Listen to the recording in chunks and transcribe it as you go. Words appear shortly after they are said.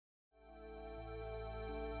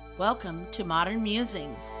Welcome to Modern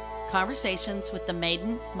Musings, conversations with the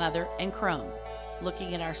maiden, mother, and crone,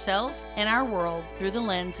 looking at ourselves and our world through the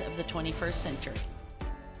lens of the 21st century.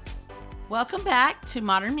 Welcome back to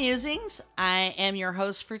Modern Musings. I am your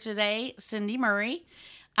host for today, Cindy Murray.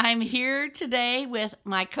 I'm here today with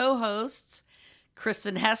my co-hosts,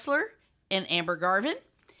 Kristen Hessler and Amber Garvin.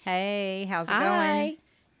 Hey, how's it Hi. going?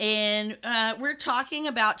 And we're talking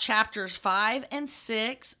about chapters 5 and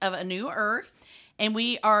 6 of A New Earth. And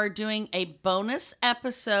we are doing a bonus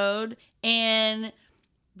episode. And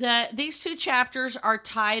these two chapters are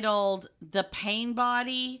titled The Pain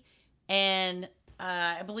Body and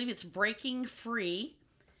I believe it's Breaking Free.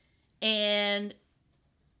 And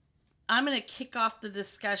I'm going to kick off the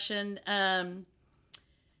discussion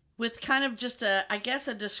with kind of just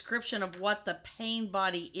a description of what the pain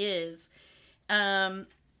body is. In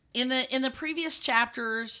the previous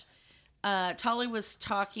chapters, Tully was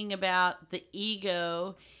talking about the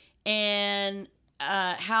ego and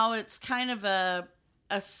how it's kind of a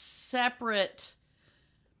separate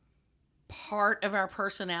part of our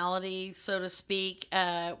personality, so to speak,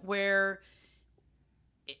 where,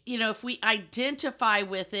 you know, if we identify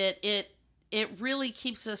with it, it really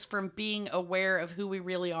keeps us from being aware of who we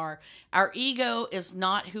really are. Our ego is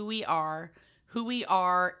not who we are. Who we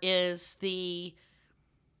are is the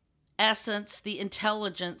essence, the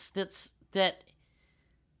intelligence that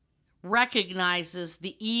recognizes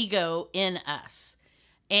the ego in us.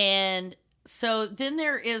 And so then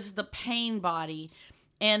there is the pain body.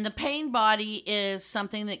 And the pain body is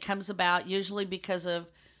something that comes about usually because of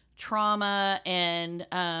trauma and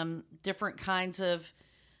different kinds of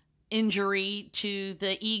injury to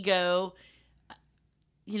the ego,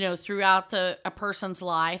 you know, throughout a person's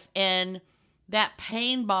life. And that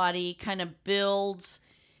pain body kind of builds,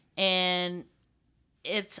 and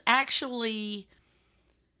it's actually,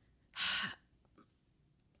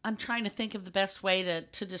 I'm trying to think of the best way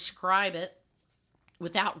to describe it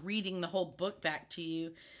without reading the whole book back to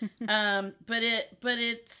you. But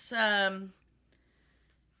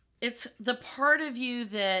it's the part of you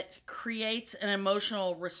that creates an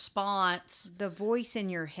emotional response. The voice in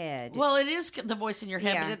your head. Well, it is the voice in your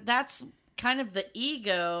head, Yeah. but that's kind of the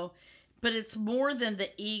ego, but it's more than the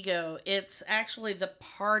ego. It's actually the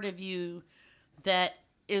part of you that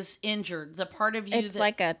is injured. The part of you It's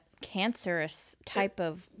like a cancerous type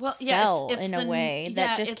of it's cell in a way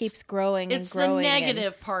that just keeps growing and growing. It's the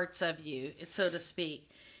negative parts of you, so to speak.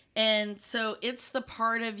 And so it's the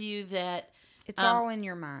part of you that It's all in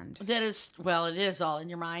your mind. that is, well, it is all in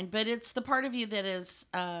your mind, but it's the part of you that is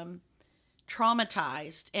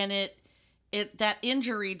traumatized, and it that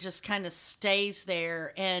injury just kind of stays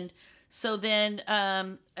there. And so then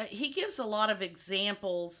he gives a lot of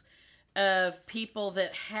examples of people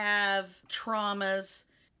that have traumas.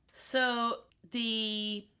 So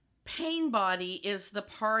the pain body is the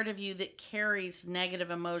part of you that carries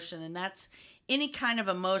negative emotion, and that's any kind of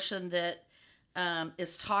emotion that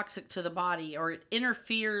is toxic to the body, or it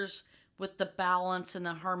interferes with the balance and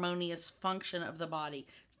the harmonious function of the body.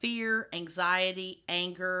 Fear, anxiety,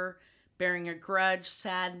 anger, bearing a grudge,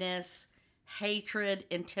 sadness, hatred,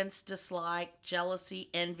 intense dislike, jealousy,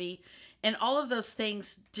 envy, and all of those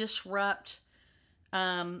things disrupt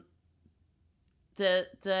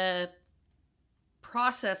the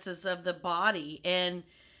processes of the body. And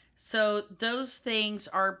so those things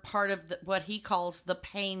are part of what he calls the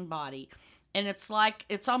pain body. And it's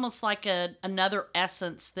almost like another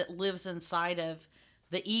essence that lives inside of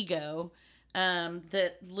the ego,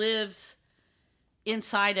 that lives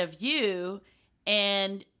inside of you.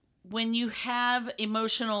 And when you have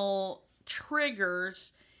emotional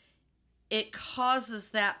triggers, it causes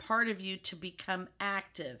that part of you to become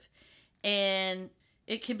active. And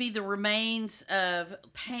it can be the remains of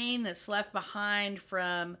pain that's left behind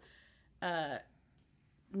from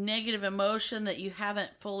negative emotion that you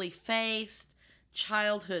haven't fully faced,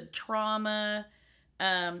 childhood trauma,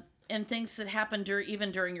 and things that happen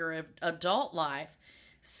even during your adult life.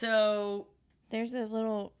 So There's a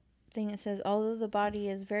little thing that says, although the body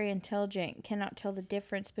is very intelligent, it cannot tell the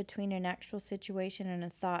difference between an actual situation and a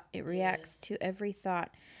thought. It reacts to every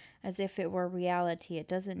thought as if it were reality. It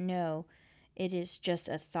doesn't know it is just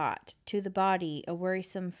a thought. To the body, a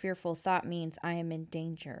worrisome, fearful thought means I am in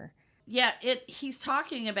danger. yeah, he's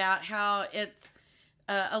talking about how it's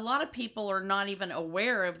a lot of people are not even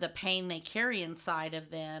aware of the pain they carry inside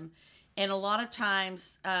of them, and a lot of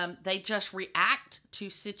times they just react to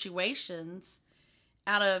situations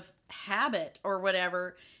out of habit or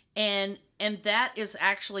whatever, and that is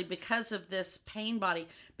actually because of this pain body,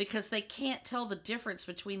 because they can't tell the difference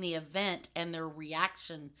between the event and their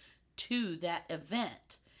reaction to that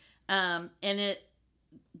event. And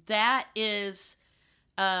that is,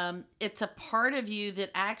 it's a part of you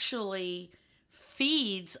that actually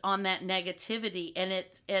feeds on that negativity, and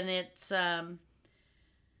it's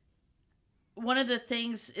one of the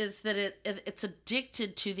things is that it's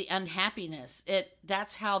addicted to the unhappiness.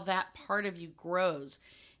 That's how that part of you grows.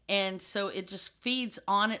 And so it just feeds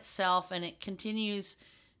on itself, and it continues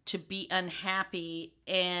to be unhappy.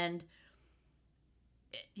 And,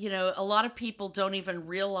 a lot of people don't even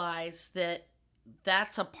realize that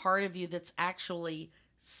that's a part of you that's actually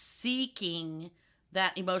seeking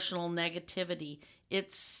that emotional negativity.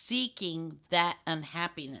 It's seeking that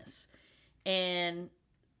unhappiness. And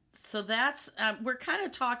so that's, we're kind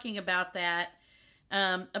of talking about that,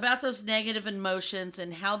 about those negative emotions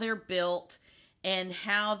and how they're built and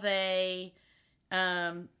how they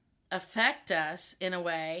affect us in a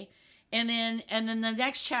way. And then the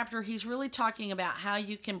next chapter, he's really talking about how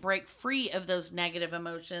you can break free of those negative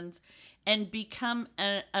emotions and become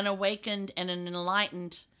an awakened and an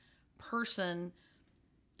enlightened person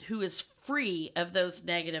who is free of those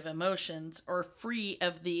negative emotions, or free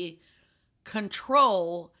of the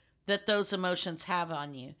control that those emotions have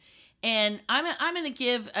on you. And I'm going to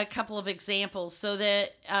give a couple of examples so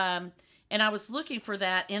that, and I was looking for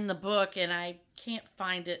that in the book, and I can't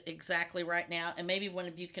find it exactly right now, and maybe one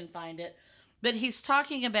of you can find it. But he's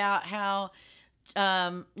talking about how,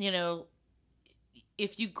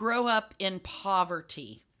 if you grow up in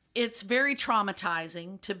poverty, it's very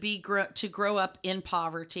traumatizing to grow up in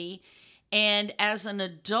poverty. And as an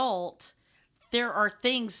adult, there are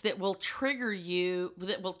things that will trigger you,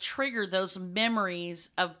 that will trigger those memories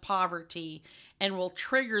of poverty and will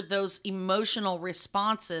trigger those emotional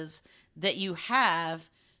responses that you have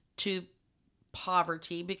to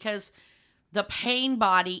poverty, because the pain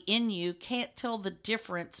body in you can't tell the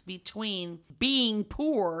difference between being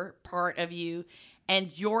poor part of you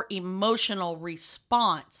and your emotional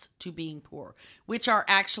response to being poor, which are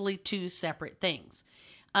actually two separate things.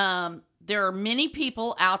 There are many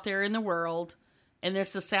people out there in the world, and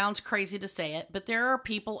sounds crazy to say it, but there are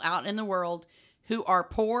people out in the world who are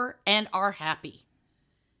poor and are happy.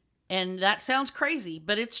 And that sounds crazy,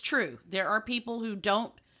 but it's true. There are people who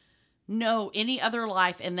don't know any other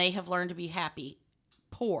life, and they have learned to be happy,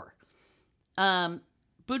 poor.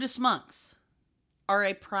 Buddhist monks are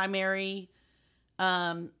a primary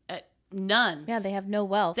nuns. Yeah, they have no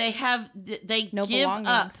wealth. They No give up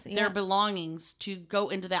belongings. their Yeah. belongings to go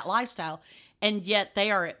into that lifestyle, and yet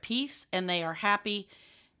they are at peace and they are happy.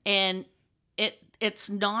 And it's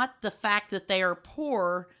not the fact that they are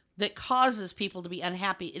poor that causes people to be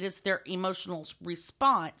unhappy. It is their emotional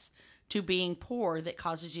response to being poor that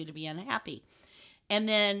causes you to be unhappy. And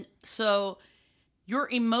then, so your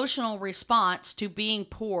emotional response to being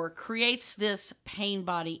poor creates this pain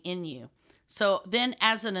body in you. So then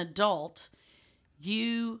as an adult,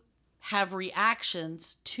 you have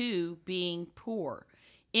reactions to being poor.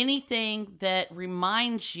 Anything that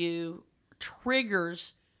reminds you,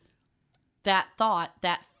 triggers that thought,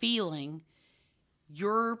 that feeling,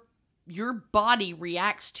 your body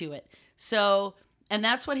reacts to it. So, and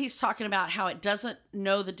that's what he's talking about, how it doesn't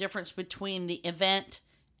know the difference between the event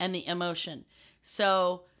and the emotion.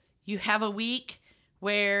 So you have a week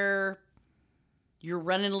where you're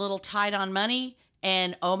running a little tight on money,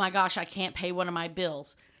 and oh my gosh, I can't pay one of my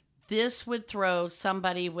bills. This would throw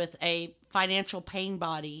somebody with a financial pain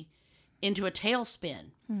body into a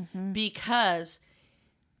tailspin, because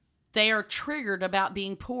they are triggered about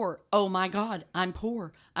being poor. Oh my God, I'm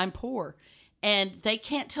poor. I'm poor. And they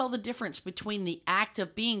can't tell the difference between the act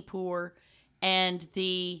of being poor and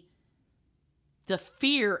the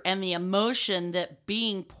fear and the emotion that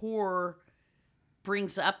being poor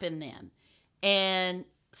brings up in them. And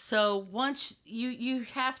so once you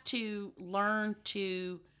have to learn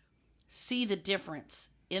to see the difference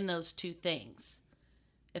in those two things,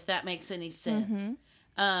 if that makes any sense.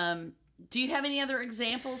 Do you have any other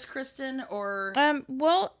examples, Kristen? Or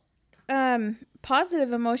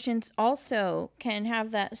positive emotions also can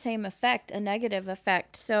have that same effect, a negative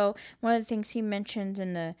effect. So one of the things he mentions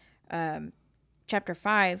in the chapter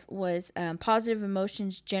 5 was positive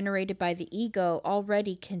emotions generated by the ego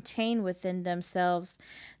already contain within themselves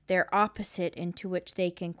their opposite, into which they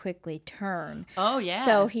can quickly turn. Oh, yeah.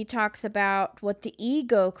 So he talks about what the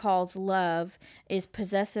ego calls love is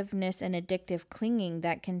possessiveness and addictive clinging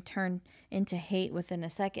that can turn into hate within a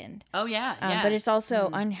second. Oh, yeah. Yeah. But it's also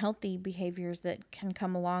unhealthy behaviors that can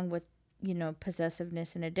come along with,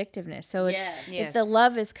 possessiveness and addictiveness. So it's if the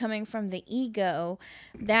love is coming from the ego,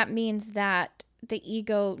 that means that the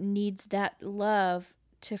ego needs that love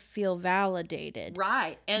to feel validated.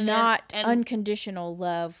 Right. And not then, unconditional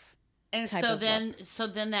love. And so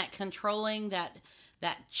then that controlling, that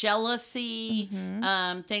that jealousy,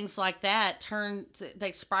 things like that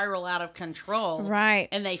they spiral out of control. Right.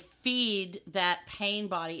 And they feed that pain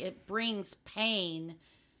body. It brings pain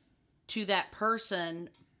to that person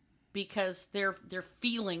because they're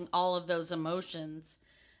feeling all of those emotions.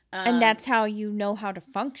 And that's how you know how to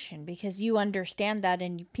function, because you understand that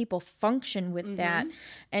and people function with that.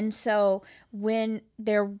 And so when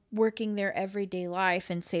they're working their everyday life,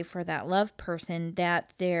 and say for that love person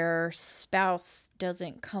that their spouse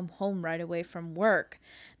doesn't come home right away from work,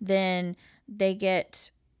 then they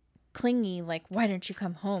get clingy, like, why didn't you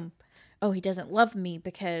come home? Oh, he doesn't love me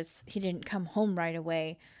because he didn't come home right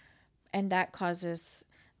away. And that causes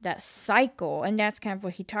that cycle. And that's kind of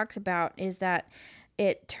what he talks about, is that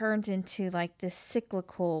it turns into like this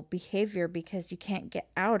cyclical behavior because you can't get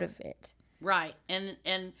out of it. Right.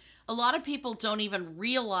 And a lot of people don't even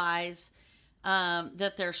realize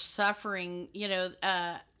that they're suffering.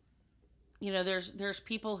 There's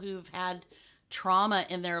people who've had trauma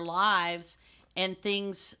in their lives and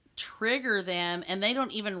things trigger them and they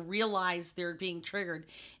don't even realize they're being triggered.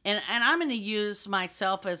 And I'm going to use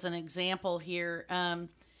myself as an example here.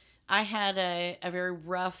 I had a very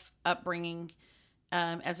rough upbringing.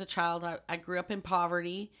 As a child, I grew up in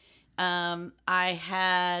poverty. I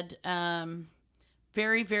had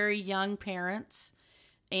very, very young parents,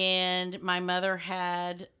 and my mother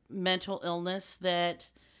had mental illness that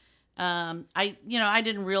I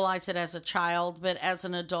didn't realize it as a child, but as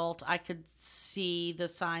an adult, I could see the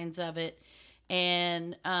signs of it.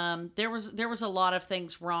 And there was a lot of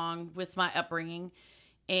things wrong with my upbringing,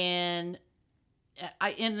 and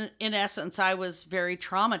in essence, I was very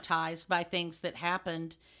traumatized by things that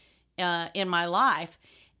happened in my life,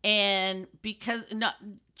 and because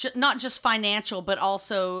not just financial, but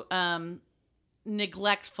also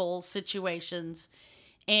neglectful situations.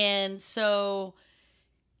 And so,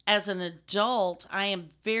 as an adult, I am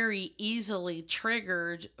very easily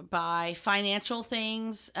triggered by financial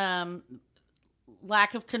things,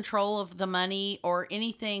 lack of control of the money, or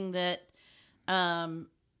anything that.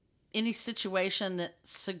 Any situation that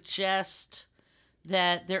suggests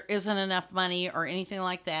that there isn't enough money or anything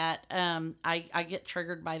like that, I get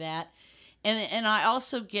triggered by that. And I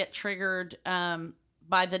also get triggered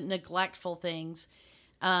by the neglectful things.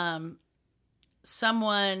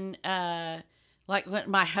 Someone, like when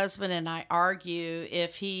my husband and I argue,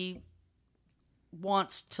 if he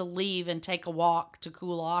wants to leave and take a walk to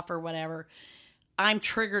cool off or whatever, I'm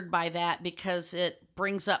triggered by that because it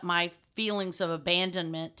brings up my feelings of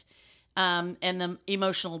abandonment. And the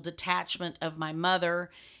emotional detachment of my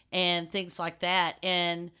mother and things like that.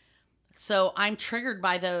 And so I'm triggered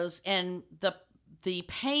by those, and the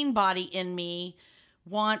pain body in me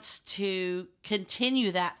wants to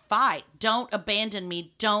continue that fight. Don't abandon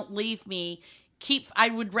me. Don't leave me. I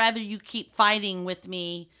would rather you keep fighting with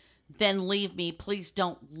me than leave me. Please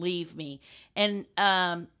don't leave me. And,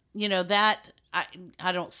 that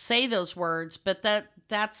I don't say those words, but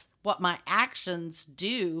that's what my actions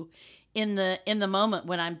do in the moment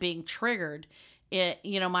when I'm being triggered.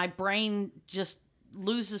 My brain just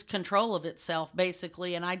loses control of itself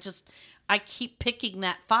basically, and I keep picking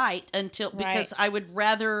that fight because I would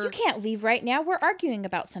rather. You can't leave right now. We're arguing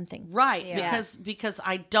about something. Right. Yeah. Because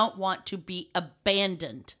I don't want to be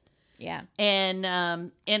abandoned. Yeah.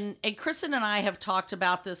 And Kristen and I have talked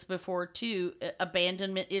about this before too,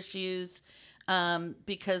 abandonment issues,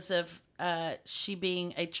 because of she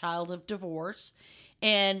being a child of divorce.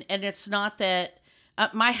 And it's not that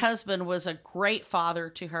my husband was a great father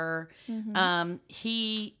to her. Mm-hmm.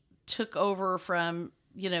 He took over from,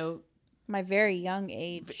 my very young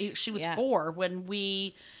age. She was 4 when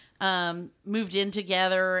we moved in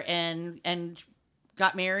together and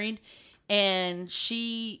got married. And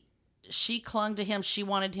she clung to him. She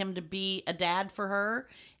wanted him to be a dad for her.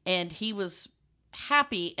 And he was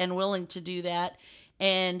happy and willing to do that.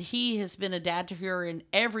 And he has been a dad to her in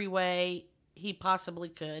every way he possibly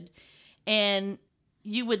could. And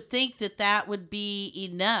you would think that would be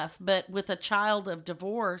enough, but with a child of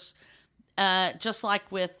divorce, just like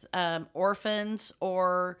with orphans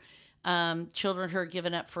or children who are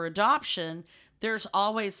given up for adoption, there's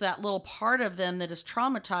always that little part of them that is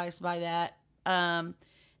traumatized by that,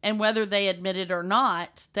 and whether they admit it or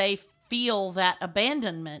not, they feel that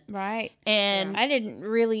abandonment. Right. And I didn't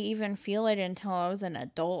really even feel it until I was an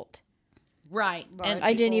adult. Right. And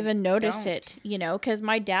I didn't even notice it, because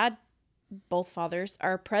my dad, both fathers,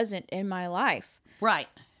 are present in my life. Right.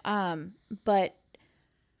 But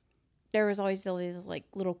there was always these like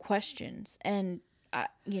little questions, and I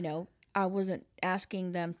wasn't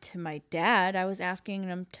asking them to my dad. I was asking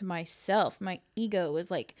them to myself. My ego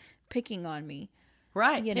was like picking on me.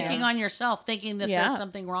 Right. You Picking know. on yourself, thinking that Yeah. there's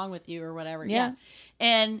something wrong with you or whatever. Yeah.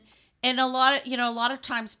 And a lot of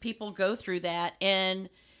times people go through that. And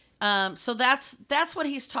so that's what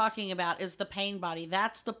he's talking about, is the pain body.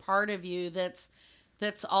 That's the part of you that's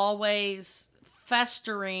always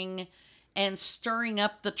festering and stirring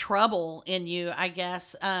up the trouble in you, I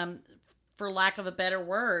guess, for lack of a better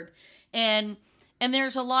word. And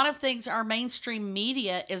there's a lot of things our mainstream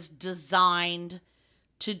media is designed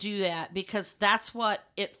to do that, because that's what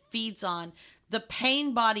it feeds on. The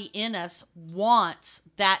pain body in us wants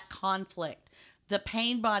that conflict. The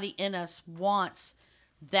pain body in us wants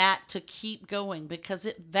that to keep going, because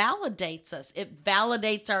it validates us. It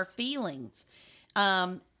validates our feelings.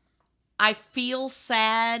 I feel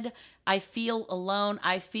sad. I feel alone.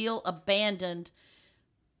 I feel abandoned.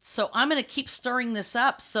 So I'm going to keep stirring this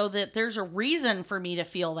up so that there's a reason for me to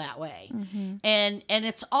feel that way. Mm-hmm. And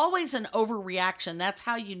it's always an overreaction. That's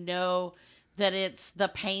how you know that it's the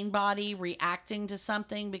pain body reacting to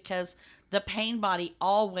something, because the pain body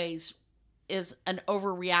always is an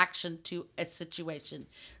overreaction to a situation.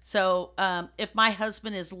 So if my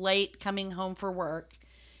husband is late coming home for work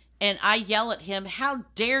and I yell at him, "How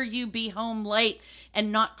dare you be home late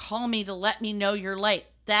and not call me to let me know you're late?"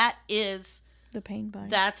 That is... The pain body.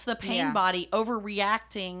 That's the pain Yeah. body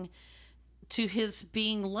overreacting to his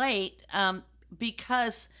being late,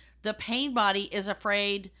 because the pain body is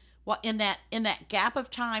afraid. Well, in that gap of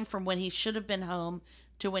time from when he should have been home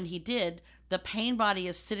to when he did, the pain body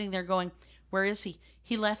is sitting there going, "Where is he?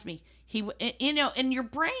 He left me. And your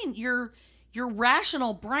brain, your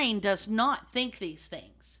rational brain does not think these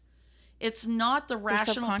things. It's not the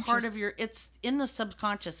rational part of subconscious. it's in the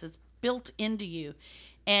subconscious. It's built into you.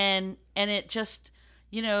 And it just,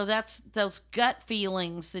 that's those gut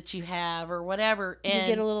feelings that you have or whatever. And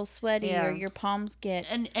you get a little sweaty, Yeah. or your palms get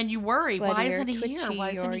and you worry, sweaty why or isn't he here? twitchy,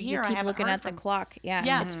 Why isn't or he here? you I keep haven't looking heard at the from him. clock. Yeah,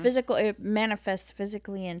 Yeah. it's physical. It manifests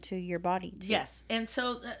physically into your body too. Yes. And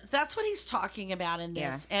so that's what he's talking about in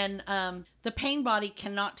this. Yeah. And the pain body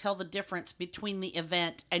cannot tell the difference between the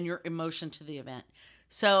event and your emotion to the event.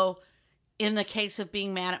 So in the case of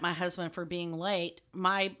being mad at my husband for being late,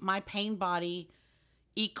 my pain body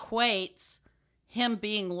equates him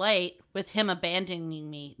being late with him abandoning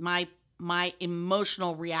me. My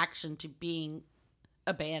emotional reaction to being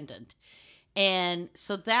abandoned. And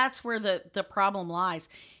so that's where the problem lies.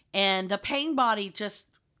 And the pain body just,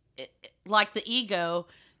 like the ego,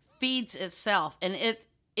 feeds itself, and it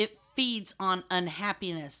feeds on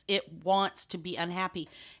unhappiness. It wants to be unhappy.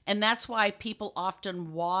 And that's why people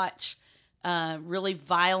often watch really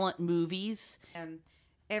violent movies.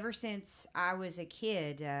 Ever since I was a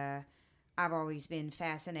kid, I've always been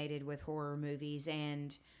fascinated with horror movies,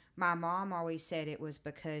 and my mom always said it was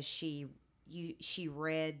because she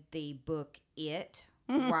read the book It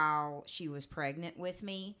while she was pregnant with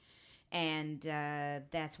me, and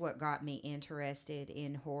that's what got me interested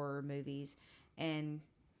in horror movies. And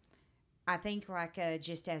I think, like,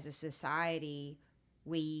 just as a society,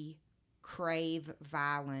 we crave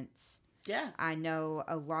violence. Yeah. I know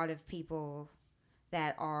a lot of people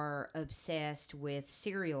that are obsessed with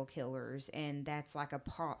serial killers, and that's like a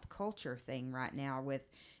pop culture thing right now with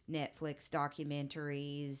Netflix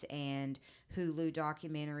documentaries and Hulu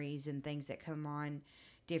documentaries and things that come on,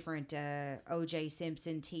 different O.J.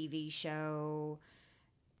 Simpson TV show,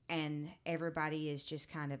 and everybody is just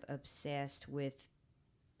kind of obsessed with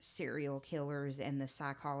serial killers and the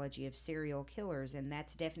psychology of serial killers, and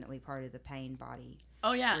that's definitely part of the pain body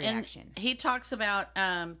reaction. And he talks about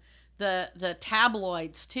the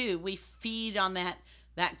tabloids too. We feed on that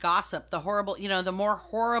gossip, the horrible, the more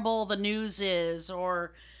horrible the news is,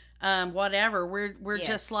 or whatever. We're Yes.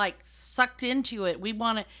 just like sucked into it. We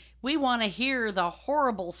want to hear the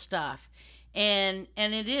horrible stuff, and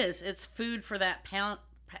it's food for that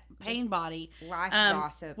pain body. Life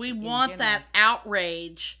gossip. We in want general. that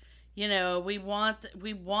outrage. We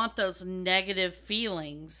want those negative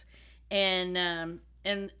feelings, and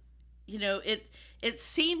it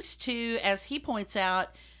seems to, as he points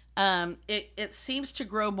out, it seems to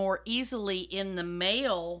grow more easily in the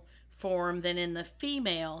male form than in the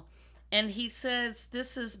female. And he says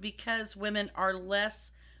this is because women are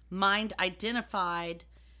less mind identified.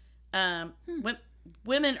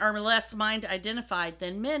 Women are less mind identified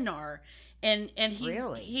than men are. And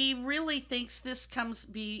he really thinks this comes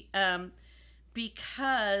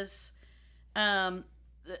because the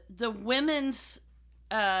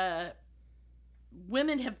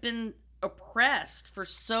women have been oppressed for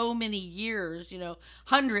so many years,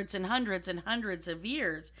 hundreds and hundreds and hundreds of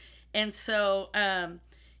years. And so,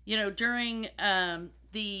 during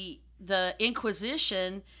the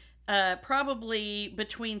Inquisition, probably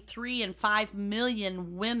between 3 and 5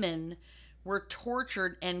 million women were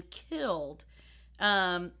tortured and killed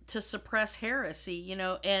to suppress heresy,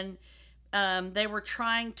 and they were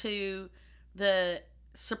trying to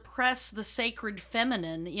suppress the sacred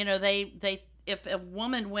feminine. They if a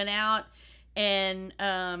woman went out and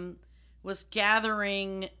was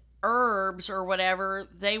gathering herbs or whatever,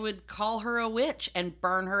 they would call her a witch and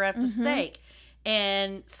burn her at the stake.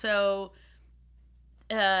 And so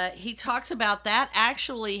he talks about that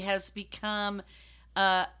actually has become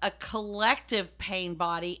a collective pain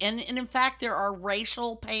body. And in fact, there are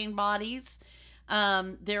racial pain bodies.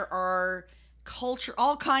 There are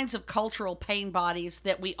all kinds of cultural pain bodies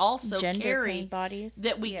that we also Gender pain bodies.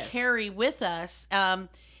 that we carry with us.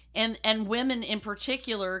 And women in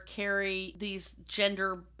particular carry these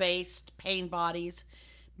gender-based pain bodies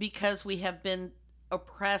because we have been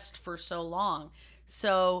oppressed for so long.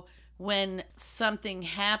 So when something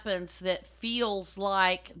happens that feels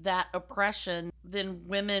like that oppression, then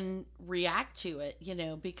women react to it,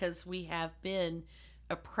 because we have been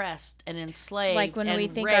oppressed and enslaved. Like when and we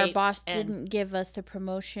think our raped boss and- didn't give us the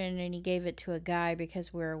promotion and he gave it to a guy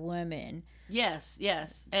because we're a woman. Yes.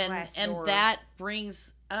 And Glassdoor. that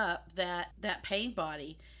brings up that pain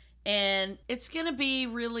body. And it's going to be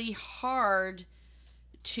really hard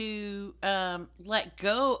to let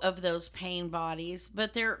go of those pain bodies,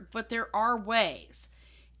 but there are ways.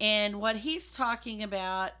 And what he's talking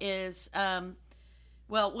about is one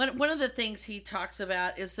of the things he talks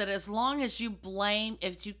about is that as long as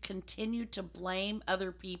if you continue to blame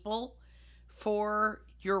other people for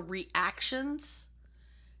your reactions,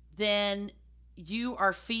 then you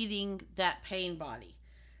are feeding that pain body.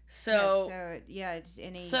 So it's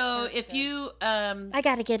any. So if you I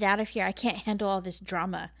got to get out of here. I can't handle all this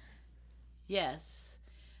drama. yes,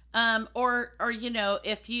 or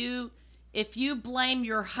if you blame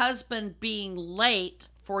your husband being late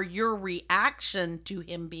for your reaction to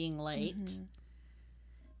him being late,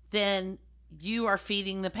 then you are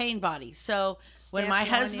feeding the pain body. So when my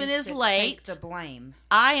Step one husband is is to late, take the blame.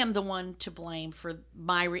 I am the one to blame for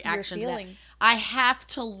my reaction to that. feeling. I have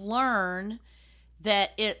to learn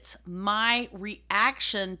that it's my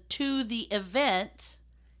reaction to the event.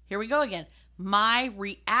 Here we go again. My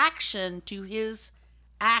reaction to his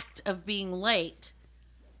act of being late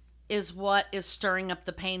is what is stirring up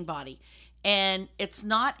the pain body. And it's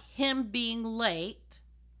not him being late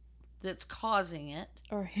that's causing it.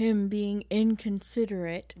 Or him being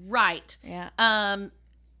inconsiderate. Right. Yeah.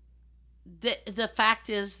 The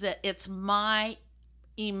fact is that it's my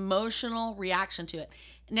emotional reaction to it.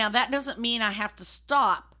 Now, that doesn't mean I have to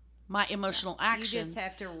stop my emotional action. You just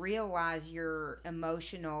have to realize your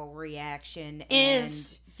emotional reaction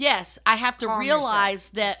yes, I have to calm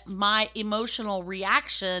realize yourself. that my emotional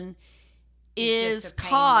reaction It's is just a pain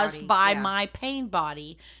caused body, by yeah. my pain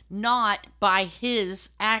body, not by his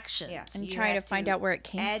actions. Yes, And you trying to have find out where it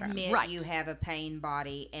came from. admit Right. you have a pain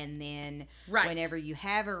body, and then Right. whenever you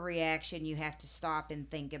have a reaction, you have to stop and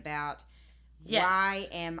think about Yes. why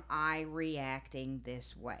am I reacting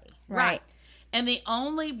this way? Right. And the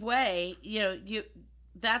only way,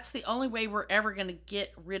 that's the only way we're ever going to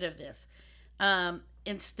get rid of this.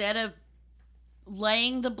 Instead of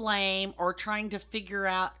laying the blame or trying to figure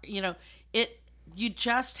out, you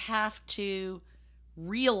just have to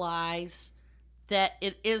realize that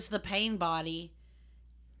it is the pain body,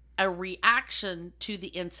 a reaction to the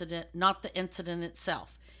incident, not the incident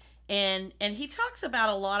itself. And he talks about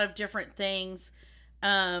a lot of different things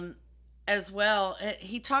as well.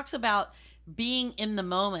 He talks about being in the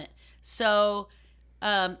moment. So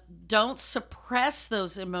don't suppress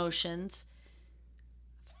those emotions.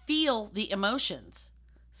 Feel the emotions.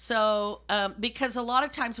 So because a lot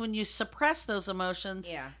of times when you suppress those emotions,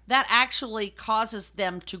 that actually causes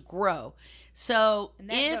them to grow. So And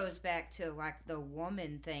that goes back to like the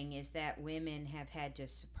woman thing, is that women have had to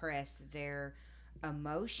suppress their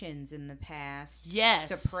emotions in the past. Yes.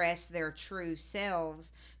 Suppress their true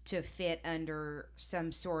selves to fit under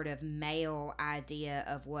some sort of male idea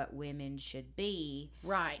of what women should be.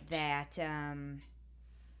 Right. That, when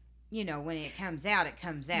it comes out, it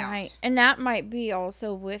comes out. Right. And that might be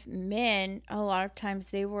also with men. A lot of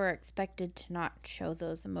times they were expected to not show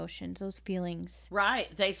those emotions, those feelings.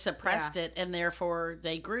 Right. They suppressed it, and therefore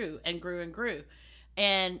they grew and grew and grew.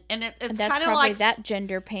 And it's that's kind of probably like that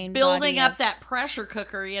gender pain building body up of- that pressure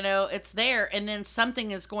cooker, it's there, and then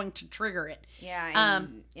something is going to trigger it. Yeah,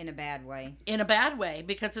 in a bad way. In a bad way,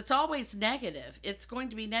 because it's always negative. It's going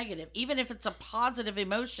to be negative. Even if it's a positive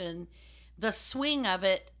emotion, the swing of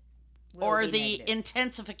it Will or be the negative.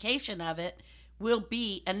 intensification of it will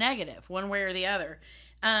be a negative, one way or the other.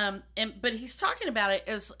 But he's talking about it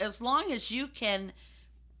as long as you can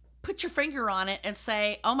put your finger on it and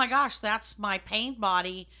say, oh my gosh, that's my pain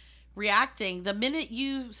body reacting. The minute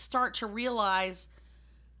you start to realize,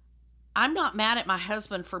 I'm not mad at my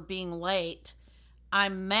husband for being late.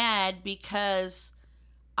 I'm mad because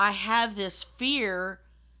I have this fear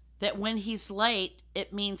that when he's late,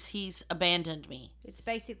 it means he's abandoned me. It's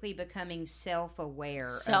basically becoming self-aware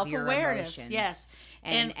of your Self-awareness, emotions. yes.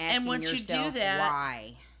 And asking once yourself you do that,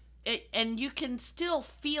 why. And you can still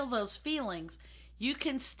feel those feelings. You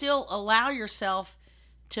can still allow yourself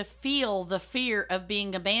to feel the fear of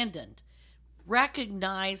being abandoned.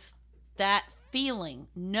 Recognize that feeling.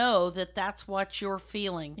 Know that that's what you're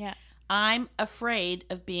feeling. Yeah. I'm afraid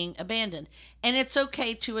of being abandoned. And it's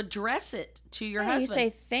okay to address it to your husband. You say,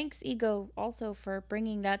 thanks, ego, also for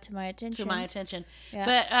bringing that to my attention. Yeah.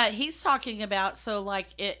 But he's talking about, so like,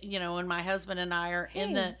 it, when my husband and I are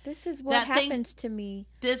in the... This is what happens to me.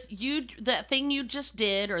 That thing you just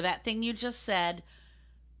did or that thing you just said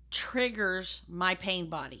triggers my pain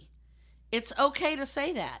body. It's okay to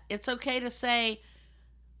say that. It's okay to say,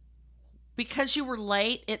 because you were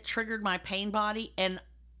late, it triggered my pain body, and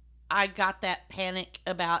I got that panic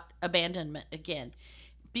about abandonment again,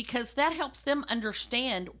 because that helps them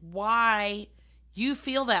understand why you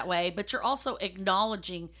feel that way, but you're also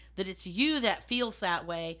acknowledging that it's you that feels that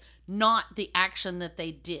way, not the action that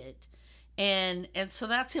they did. And so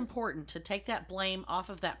that's important, to take that blame off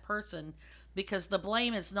of that person, because the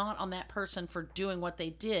blame is not on that person for doing what they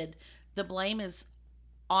did. The blame is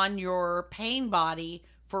on your pain body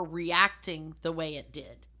for reacting the way it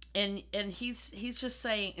did. And he's just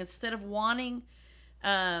saying, instead of wanting,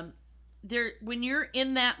 when you're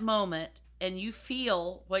in that moment and you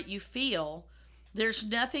feel what you feel, there's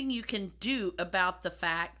nothing you can do about the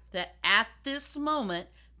fact that at this moment,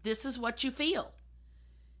 this is what you feel.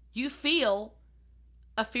 You feel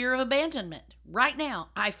a fear of abandonment. Right now,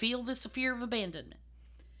 I feel this fear of abandonment.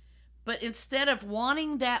 But instead of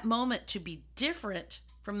wanting that moment to be different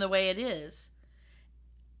from the way it is,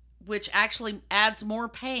 which actually adds more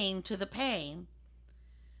pain to the pain,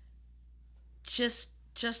 just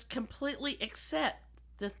completely accept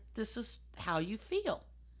that this is how you feel.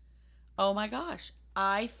 Oh my gosh,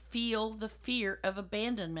 I feel the fear of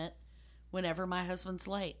abandonment whenever my husband's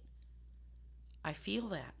late. I feel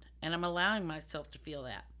that, and I'm allowing myself to feel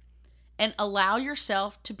that. And allow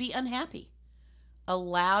yourself to be unhappy.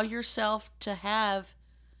 Allow yourself to have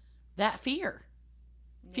that fear.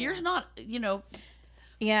 Yeah. Fear's not,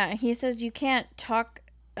 Yeah, he says you can't talk,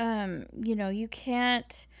 you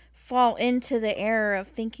can't fall into the error of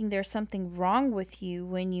thinking there's something wrong with you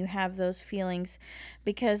when you have those feelings,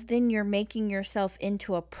 because then you're making yourself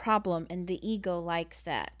into a problem, and the ego likes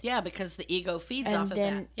that. Yeah, because the ego feeds off of that.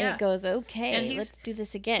 And then it goes, okay, let's do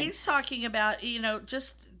this again. He's talking about,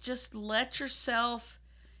 just let yourself,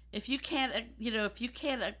 if you can't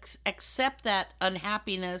accept that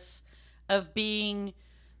unhappiness of being,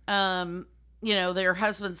 their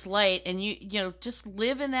husband's late, and you just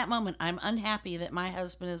live in that moment. I'm unhappy that my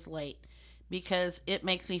husband is late because it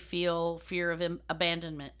makes me feel fear of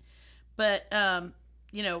abandonment. But,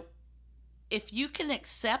 if you can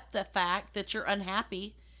accept the fact that you're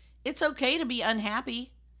unhappy, it's okay to be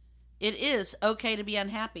unhappy. It is okay to be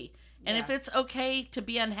unhappy. And if it's okay to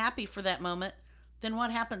be unhappy for that moment, then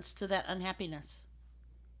what happens to that unhappiness?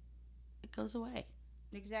 It goes away.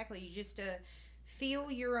 Exactly. You just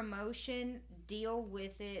feel your emotion, deal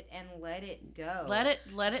with it, and let it go. Let it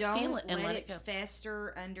feel it, and let it go.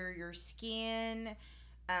 Fester under your skin.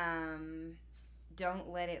 Don't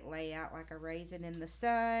let it lay out like a raisin in the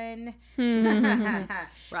sun. Right.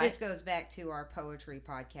 This goes back to our poetry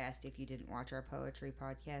podcast. If you didn't watch our poetry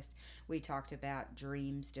podcast, we talked about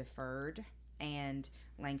dreams deferred and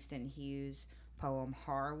Langston Hughes' poem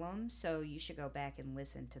Harlem. So you should go back and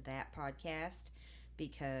listen to that podcast,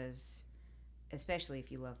 because especially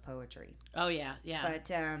if you love poetry. Oh yeah.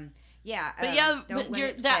 But I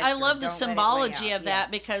love the symbology of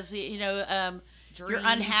that, because your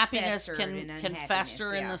unhappiness can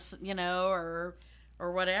fester in this, or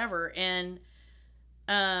whatever. And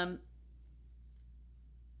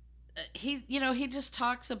he just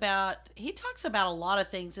talks about a lot of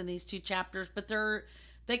things in these two chapters, but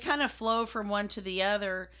they kind of flow from one to the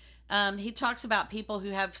other. He talks about people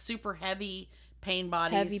who have super heavy pain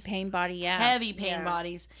bodies. Heavy pain body, yeah. Heavy pain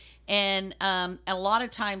bodies. And a lot of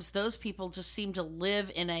times those people just seem to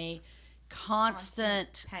live in a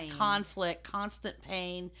constant conflict, constant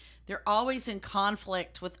pain. They're always in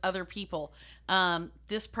conflict with other people.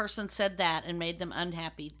 This person said that and made them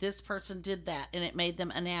unhappy. This person did that and it made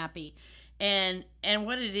them unhappy. And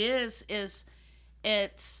what it is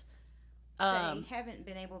it's they haven't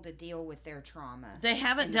been able to deal with their trauma. They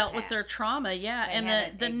haven't in the dealt with their past. trauma, yeah, They and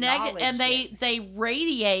haven't the acknowledged they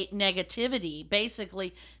radiate negativity.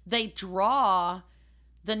 Basically, they draw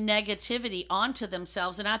the negativity onto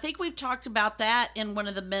themselves, and I think we've talked about that in one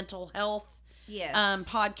of the mental health Yes.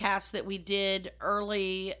 podcasts that we did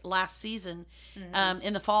early last season,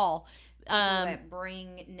 in the fall. People that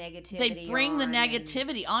bring negativity. They bring the on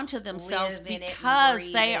negativity onto and themselves live in it and because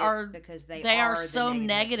breathe they it are because they are the so negativity.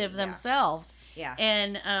 negative Yeah. themselves. Yeah.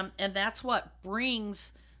 And that's what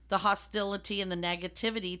brings the hostility and the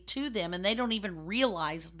negativity to them, and they don't even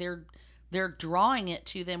realize they're drawing it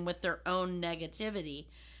to them with their own negativity.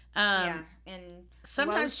 Yeah, and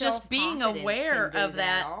sometimes low just being self-confidence aware can do of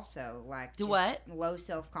that. also, like Do just what? low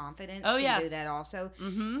self-confidence Oh, can yes. do that also.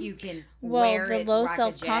 You can Well, wear the it low like a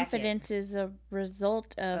self-confidence is a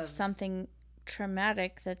result of Of- something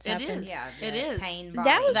traumatic that's It happened. is. jacket. Yeah, It the is. pain That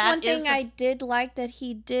body. was That one is thing the- I did like, that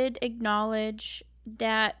he did acknowledge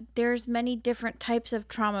that there's many different types of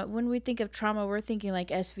trauma. When we think of trauma, we're thinking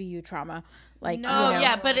like SVU trauma, like No. Oh you know.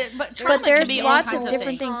 yeah, but trauma But there's can be all lots kinds of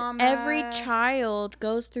different things. Trauma. Every child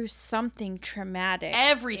goes through something traumatic.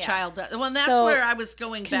 Every Yeah. child does. Well, and that's So, where I was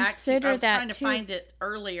going back to. consider I was that trying to too. find it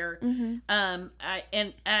earlier.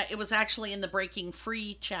 It was actually in the Breaking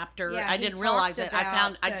Free chapter. Yeah, I he didn't realize talks it. I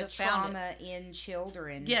about, just found it. trauma in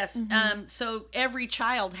children. Yes. So every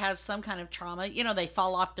child has some kind of trauma. You know, they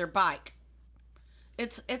fall off their bike.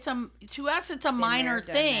 To us it's a minor there,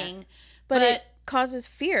 done thing, but it causes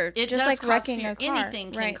fear, it just does like cause wrecking fear. a car. Anything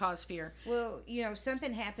can right. cause fear. Well,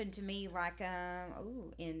 something happened to me like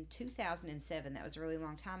in 2007. That was a really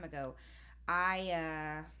long time ago.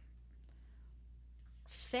 I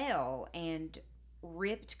fell and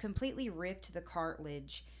completely ripped the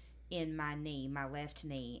cartilage in my knee, my left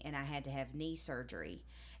knee, and I had to have knee surgery.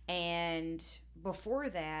 And before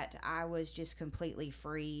that, I was just completely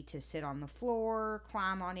free to sit on the floor,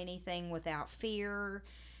 climb on anything without fear.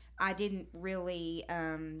 I didn't really,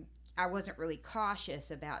 I wasn't really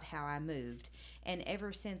cautious about how I moved. And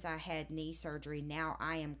ever since I had knee surgery, now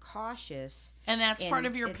I am cautious. And that's part And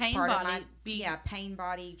of your it's pain part of body. my, pain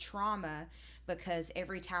body trauma. Because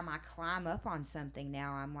every time I climb up on something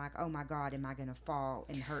now, I'm like, oh my God, am I going to fall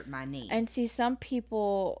and hurt my knee? And see, some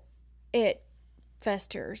people, it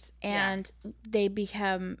festers and they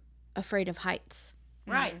become afraid of heights.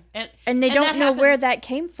 Right. And they that don't know happened- where that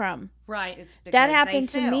came from. Right. It's because That they happened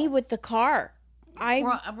to me fell. with the car. I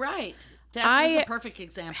Right. I That's a perfect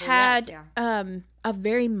example. had yes. a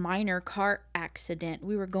very minor car accident.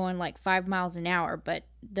 We were going like 5 miles an hour, but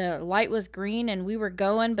the light was green and we were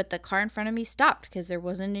going, but the car in front of me stopped because there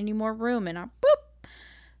wasn't any more room, and I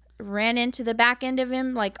ran into the back end of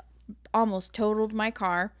him, like almost totaled my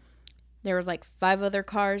car. There was like 5 other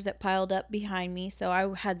cars that piled up behind me, so I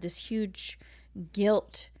had this huge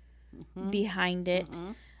guilt behind it.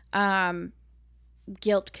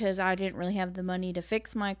 Guilt because I didn't really have the money to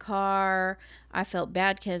fix my car. I felt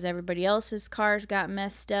bad because everybody else's cars got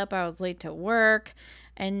messed up. I was late to work.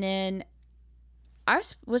 And then I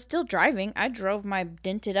was still driving. I drove my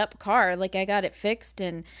dented up car. Like, I got it fixed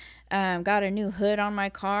and got a new hood on my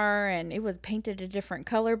car, and it was painted a different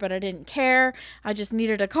color, but I didn't care. I just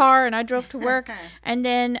needed a car, and I drove to work. And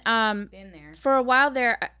then Been there. for a while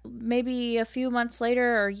there, maybe a few months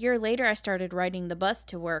later or a year later, I started riding the bus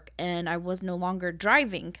to work, and I was no longer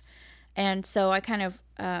driving. And so I kind of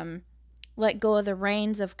let go of the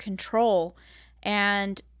reins of control.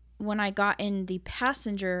 And when I got in the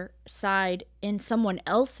passenger side in someone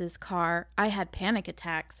else's car, I had panic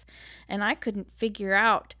attacks. And I couldn't figure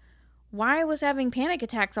out why I was having panic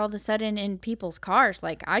attacks all of a sudden in people's cars.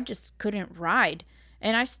 Like, I just couldn't ride.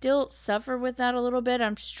 And I still suffer with that a little bit.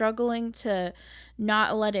 I'm struggling to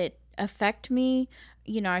not let it affect me.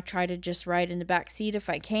 I try to just ride in the back seat if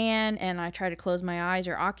I can, and I try to close my eyes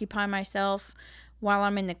or occupy myself while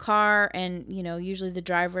I'm in the car. And, usually the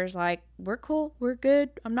driver's like, we're cool, we're good,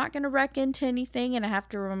 I'm not going to wreck into anything. And I have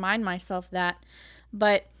to remind myself that.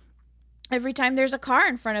 But every time there's a car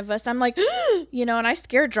in front of us, I'm like, and I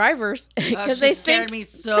scare drivers because they scared think me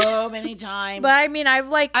so many times. But I mean, I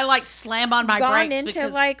slam on my gone brakes into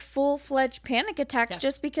because like full-fledged panic attacks Yes.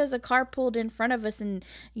 just because a car pulled in front of us and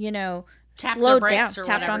Tapped their slowed brakes down, or tapped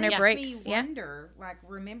whatever. on their Yeah. brakes. Me Yeah. wonder, like,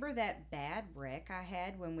 remember that bad wreck I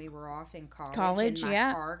had when we were off in college? College, and my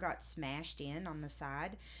yeah. car got smashed in on the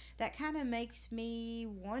side. That kind of makes me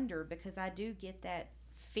wonder, because I do get that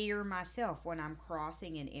fear myself when I'm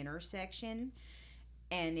crossing an intersection,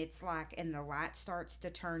 and it's like, and the light starts to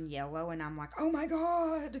turn yellow, and I'm like, oh my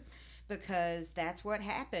God, because that's what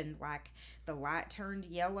happened. Like, the light turned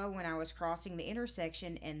yellow when I was crossing the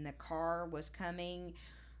intersection, and the car was coming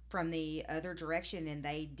from the other direction, and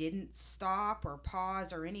they didn't stop or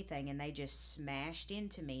pause or anything, and they just smashed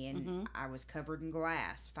into me, and I was covered in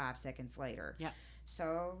glass 5 seconds later. Yeah.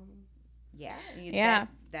 So, yeah.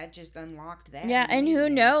 That just unlocked that. Yeah, and who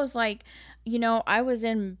immediately. knows, like, you know, I was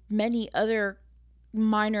in many other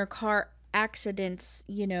minor car accidents,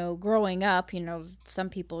 you know, growing up. You know, some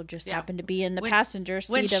people just Yeah. happen to be in the When- passenger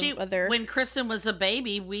seat of other. When Kristen was a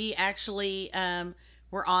baby, we actually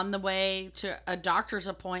were on the way to a doctor's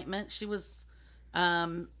appointment. She was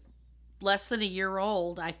less than a year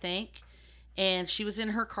old, I think, and she was in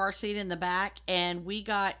her car seat in the back, and we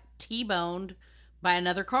got T-boned by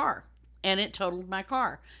another car, and it totaled my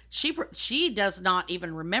car. She does not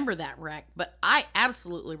even remember that wreck, but I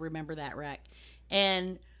absolutely remember that wreck,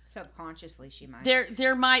 and Subconsciously, she might.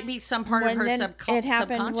 there might be some part of her it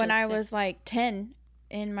happened when I subconscious. was like 10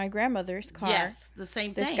 in my grandmother's car. Yes, the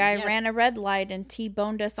same thing. This guy yes. ran a red light and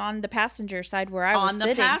T-boned us on the passenger side where I was on the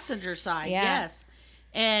sitting. passenger side. Yeah. Yes,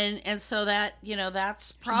 and so that, you know,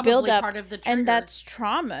 that's Build probably up, part of the trigger. and that's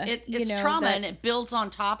trauma. it's you know, trauma, that and it builds on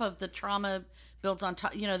top of the trauma. Builds on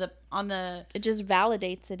top, you know, it just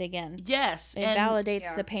validates it again. yes, It and validates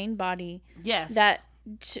Yeah. the pain body. yes, That,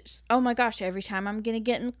 oh my gosh, every time I'm gonna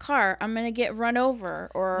get in the car, I'm gonna get run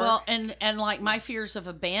over, or well, and like my fears of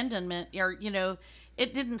abandonment are, you know,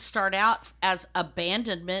 it didn't start out as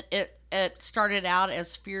abandonment. It started out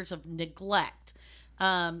as fears of neglect.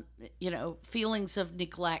 You know, feelings of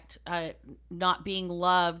neglect, not being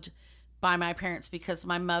loved by my parents because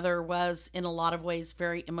my mother was in a lot of ways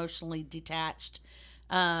very emotionally detached,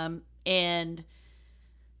 and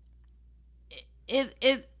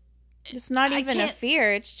it it's not I even a can't-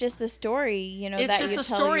 fear. It's just the story, you know. it's that just you a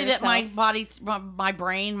tell story that my yourself. body, my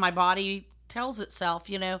brain, my body tells itself,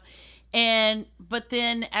 you know. And but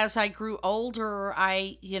then as I grew older,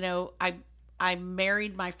 I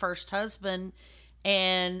married my first husband,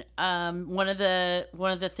 and one of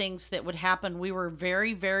the things that would happen, we were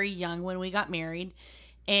very, very young when we got married,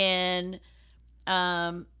 and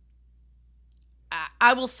I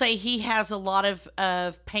will say he has a lot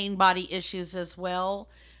of pain body issues as well,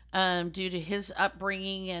 due to his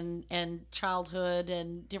upbringing and childhood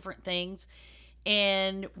and different things.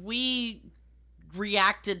 And we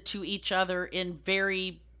reacted to each other in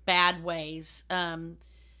very bad ways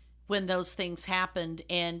when those things happened.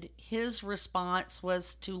 And his response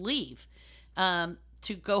was to leave,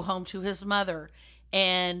 to go home to his mother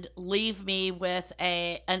and leave me with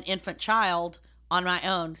an infant child on my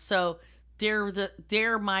own. So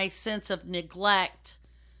there my sense of neglect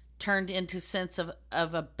turned into sense of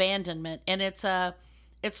abandonment. And it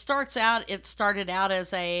started out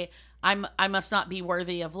as I must not be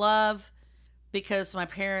worthy of love because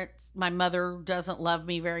my mother doesn't love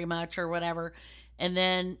me very much or whatever. And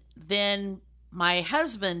then my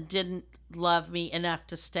husband didn't love me enough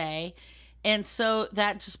to stay. And so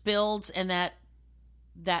that just builds, and that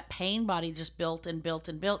pain body just built and built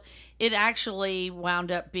and built. It actually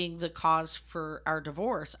wound up being the cause for our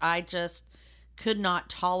divorce. I just could not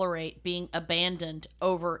tolerate being abandoned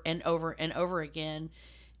over and over and over again.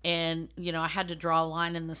 And, you know, I had to draw a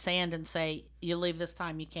line in the sand and say, you leave this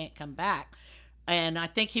time, you can't come back. And I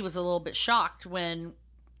think he was a little bit shocked when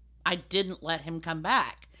I didn't let him come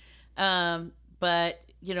back. But,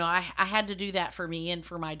 you know, I had to do that for me and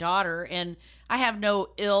for my daughter. And I have no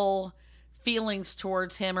ill feelings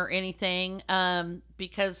towards him or anything,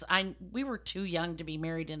 because we were too young to be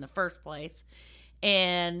married in the first place.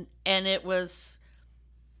 And it was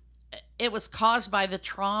caused by the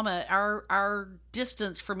trauma. Our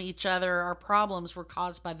distance from each other, our problems were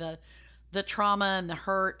caused by the trauma and the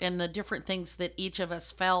hurt and the different things that each of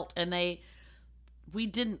us felt. And we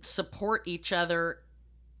didn't support each other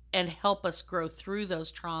and help us grow through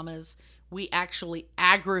those traumas. We actually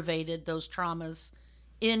aggravated those traumas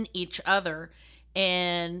in each other.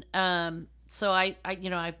 And so I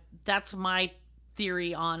that's my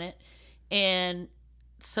theory on it. And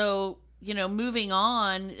so, you know, moving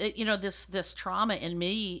on, you know, this trauma in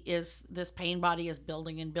me is, this pain body is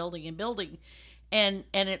building and building and building. And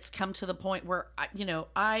it's come to the point where,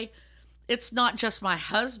 it's not just my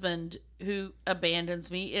husband who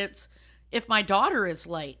abandons me. It's, if my daughter is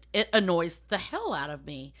late, it annoys the hell out of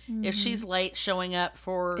me. If she's late showing up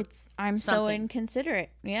for I'm so something.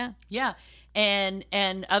 inconsiderate. Yeah. Yeah. And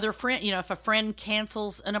other friend, you know, if a friend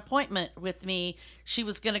cancels an appointment with me, she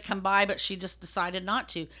was going to come by, but she just decided not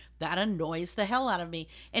to. That annoys the hell out of me.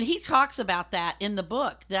 And he talks about that in the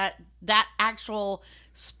book, that actual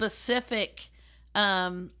specific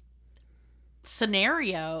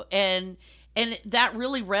scenario. And that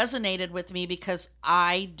really resonated with me because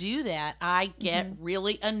I do that. I get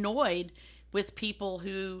really annoyed with people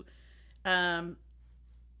who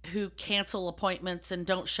who cancel appointments and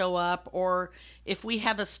don't show up, or if we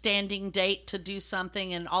have a standing date to do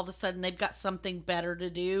something and all of a sudden they've got something better to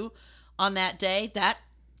do on that day, that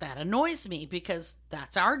annoys me, because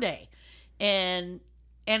that's our day. And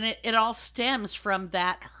it all stems from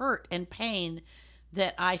that hurt and pain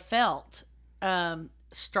that I felt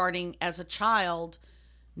starting as a child,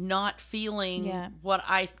 not feeling what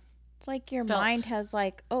I It's like your felt. mind has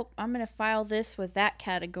like, oh, I'm going to file this with that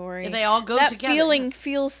category. They all go that together. Feeling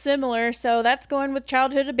feels similar, so that's going with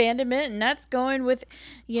childhood abandonment, and that's going with,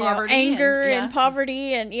 Poverty anger and- and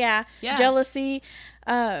poverty and jealousy.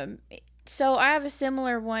 So I have a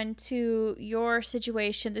similar one to your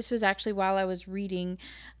situation. This was actually while I was reading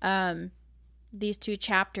these 2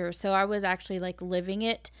 chapters. So I was actually like living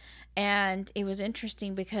it. And it was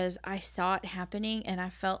interesting because I saw it happening and I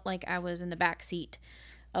felt like I was in the back seat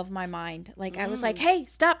of my mind. Like I was like, hey,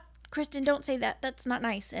 stop, Kristen, don't say that. That's not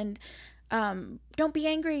nice. And don't be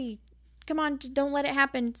angry. Come on, just don't let it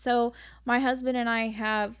happen. So my husband and I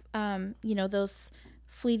have, those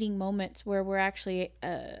fleeting moments where we're actually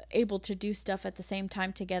able to do stuff at the same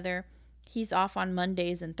time together. He's off on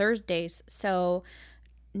Mondays and Thursdays, so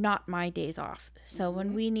not my days off. So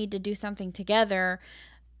when we need to do something together,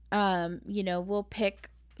 we'll pick,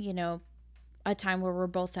 a time where we're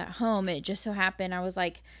both at home. It just so happened, I was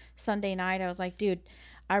like, Sunday night, I was like, dude,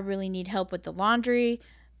 I really need help with the laundry.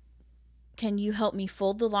 Can you help me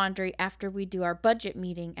fold the laundry after we do our budget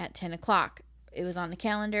meeting at 10 o'clock? It was on the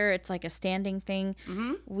calendar. It's like a standing thing.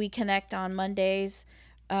 Mm-hmm. We connect on Mondays,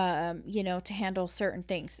 to handle certain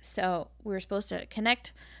things. So we were supposed to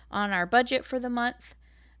connect on our budget for the month.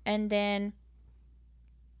 And then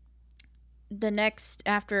the next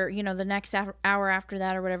hour after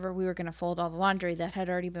that or whatever, we were going to fold all the laundry that had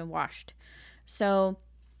already been washed. So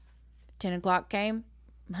 10 o'clock came.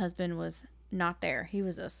 My husband was not there. He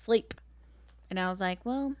was asleep. And I was like,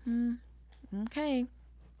 well, okay.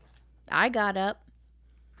 I got up.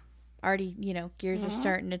 Already, gears are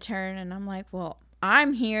starting to turn. And I'm like, well,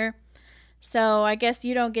 I'm here. So I guess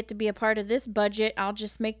you don't get to be a part of this budget. I'll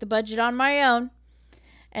just make the budget on my own.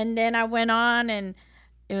 And then I went on and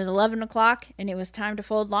it was 11 o'clock and it was time to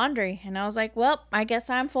fold laundry. And I was like, well, I guess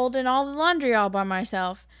I'm folding all the laundry all by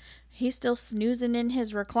myself. He's still snoozing in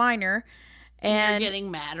his recliner. And you're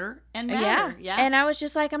getting madder and madder. Yeah. And I was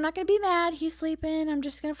just like, I'm not going to be mad. He's sleeping. I'm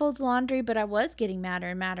just going to fold the laundry. But I was getting madder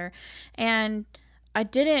and madder. And I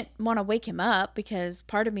didn't want to wake him up because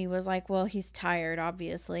part of me was like, well, he's tired,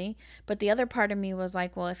 obviously. But the other part of me was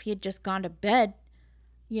like, well, if he had just gone to bed,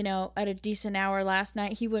 at a decent hour last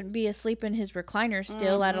night, he wouldn't be asleep in his recliner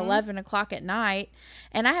still at 11 o'clock at night.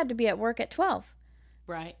 And I had to be at work at 12.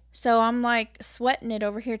 Right. So I'm like sweating it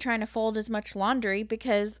over here trying to fold as much laundry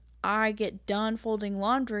because I get done folding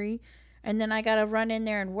laundry and then I got to run in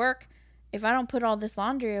there and work. If I don't put all this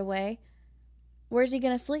laundry away, where's he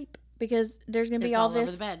going to sleep? Because there's going to be all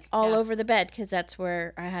this all over the bed because that's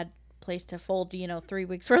where I had place to fold, 3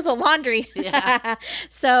 weeks worth of laundry. Yeah.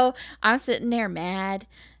 So I'm sitting there mad.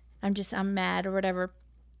 I'm mad or whatever.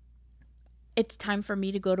 It's time for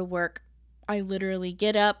me to go to work. I literally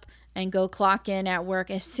get up and go clock in at work.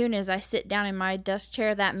 As soon as I sit down in my desk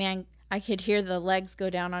chair, that man, I could hear the legs go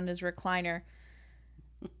down on his recliner.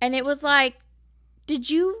 And it was like, did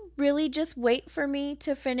you really just wait for me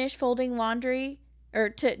to finish folding laundry or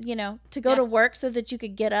to go to work so that you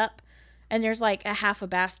could get up? And there's like a half a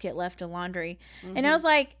basket left of laundry. Mm-hmm. And I was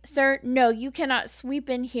like, sir, no, you cannot sweep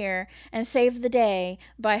in here and save the day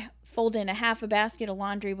by folding a half a basket of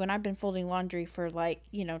laundry when I've been folding laundry for like,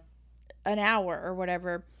 an hour or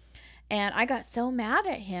whatever. And I got so mad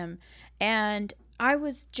at him. And I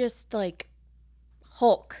was just like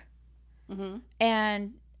Hulk. Mm-hmm.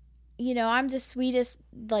 And, I'm the sweetest,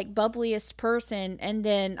 like bubbliest person. And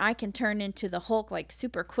then I can turn into the Hulk like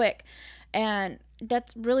super quick. And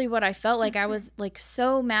that's really what I felt like. I was like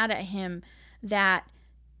so mad at him that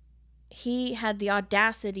he had the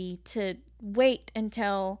audacity to wait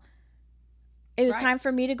until it was time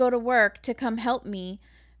for me to go to work to come help me.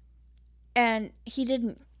 And he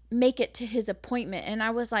didn't make it to his appointment. And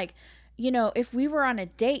I was like, if we were on a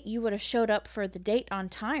date, you would have showed up for the date on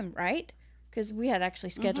time, right? Because we had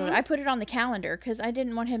actually scheduled it. I put it on the calendar because I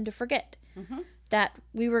didn't want him to forget that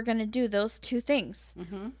we were going to do those 2 things.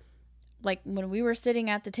 Mm-hmm. Like when we were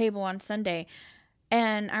sitting at the table on Sunday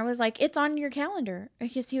and I was like, it's on your calendar.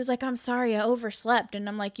 Because he was like, I'm sorry, I overslept. And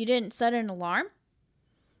I'm like, you didn't set an alarm?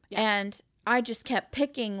 Yeah. And I just kept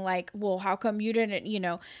picking like, well, how come you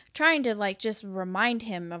didn't, trying to like just remind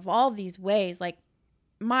him of all these ways. Like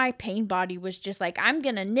my pain body was just like, I'm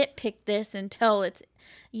going to nitpick this until it's,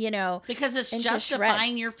 because it's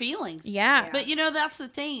justifying your feelings. Yeah. But that's the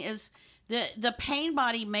thing is The pain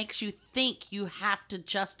body makes you think you have to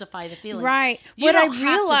justify the feelings. Right. You What don't I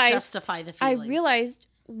have realized, to justify the feelings. I realized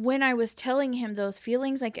when I was telling him those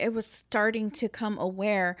feelings, like it was starting to come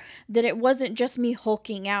aware that it wasn't just me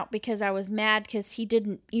hulking out because I was mad because he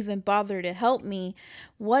didn't even bother to help me.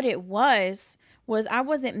 What it was I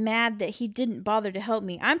wasn't mad that he didn't bother to help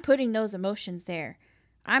me. I'm putting those emotions there.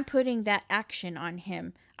 I'm putting that action on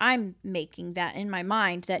him. I'm making that in my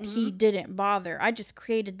mind that he didn't bother. I just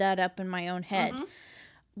created that up in my own head.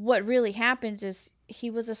 What really happens is he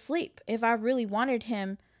was asleep. If I really wanted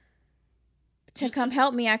him to come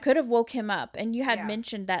help me, I could have woke him up. And you had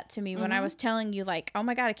mentioned that to me when I was telling you, like, oh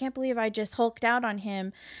my God, I can't believe I just hulked out on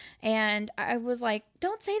him. And I was like,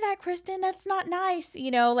 don't say that, Kristen. That's not nice. You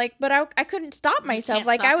know, like, but I couldn't stop myself.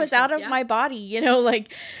 Like, I was out of my body, you know,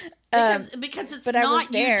 like. Because it's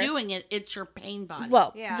not you doing it, it's your pain body.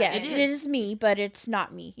 Well, it is me, but it's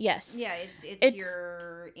not me. Yes. Yeah, it's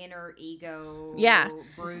your inner ego. Yeah.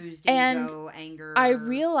 Bruised and ego, anger. I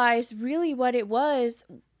realized really what it was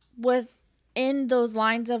in those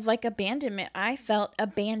lines of like abandonment. I felt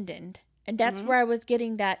abandoned. And that's where I was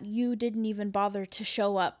getting that you didn't even bother to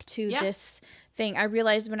show up to this thing. I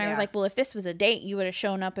realized when I was like, well, if this was a date, you would have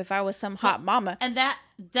shown up if I was some hot mama. And that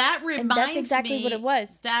reminds me. And that's exactly what it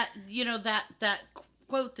was. That, you know, that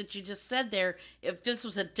quote that you just said there, if this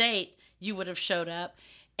was a date, you would have showed up.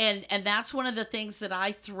 And that's one of the things that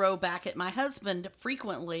I throw back at my husband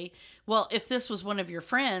frequently. Well, if this was one of your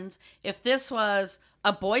friends, if this was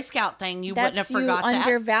a Boy Scout thing, you wouldn't have forgot that.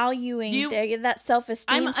 Undervaluing that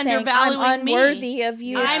self-esteem. I'm undervaluing I'm unworthy of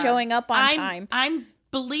you showing up on time. I'm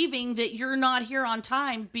believing that you're not here on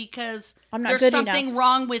time because there's something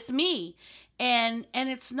wrong with me. And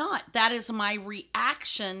it's not. That is my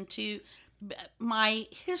reaction to my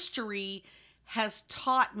history has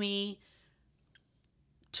taught me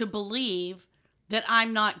to believe that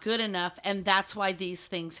I'm not good enough, and that's why these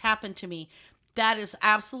things happen to me. That is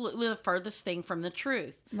absolutely the furthest thing from the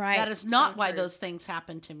truth. Right. That is not why those things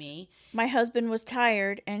happen to me. My husband was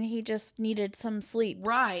tired, and he just needed some sleep.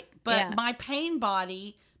 Right. But my pain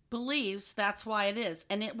body believes that's why it is,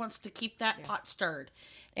 and it wants to keep that pot stirred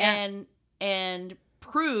and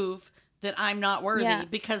prove that I'm not worthy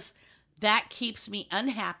because that keeps me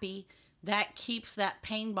unhappy. That keeps that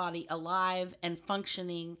pain body alive and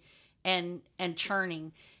functioning and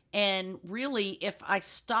churning. And really, if I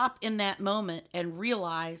stop in that moment and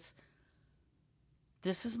realize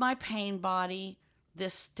this is my pain body,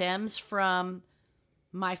 this stems from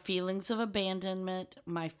my feelings of abandonment,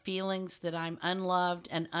 my feelings that I'm unloved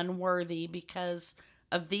and unworthy because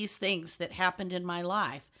of these things that happened in my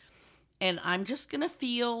life. And I'm just going to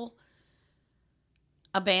feel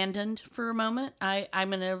abandoned for a moment. I'm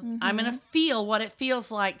gonna feel what it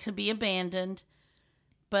feels like to be abandoned,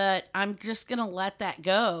 but I'm just gonna let that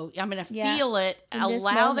go. I'm gonna feel it,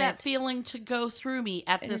 allow that feeling to go through me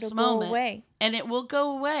at this moment, and it will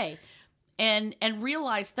go away. And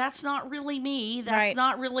realize that's not really me. That's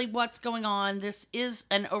not really what's going on. This is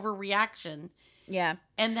an overreaction. Yeah,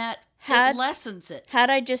 and that it lessens it. Had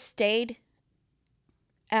I just stayed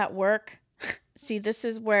at work. See, this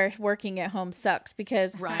is where working at home sucks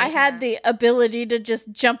because I had the ability to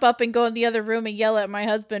just jump up and go in the other room and yell at my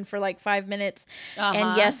husband for like 5 minutes.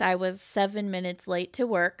 And yes, I was 7 minutes late to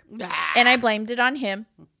work and I blamed it on him.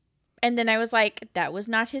 And then I was like, that was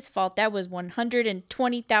not his fault. That was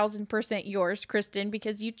 120,000% yours, Kristen,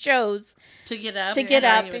 because you chose to get up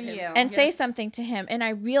and say something to him. And I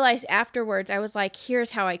realized afterwards, I was like, here's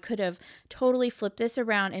how I could have totally flipped this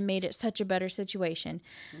around and made it such a better situation.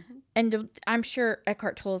 And I'm sure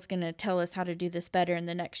Eckhart Tolle is going to tell us how to do this better in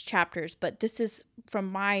the next chapters. But this is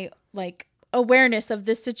from my like awareness of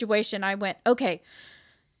this situation. I went, okay,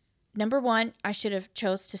 number one, I should have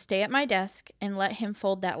chose to stay at my desk and let him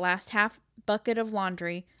fold that last half bucket of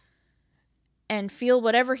laundry and feel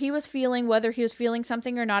whatever he was feeling, whether he was feeling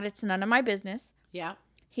something or not. It's none of my business. Yeah.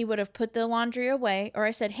 He would have put the laundry away, or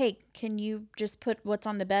I said, hey, can you just put what's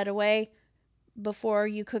on the bed away before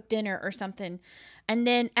you cook dinner or something? And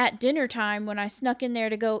then at dinner time, when I snuck in there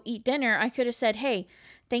to go eat dinner, I could have said, hey,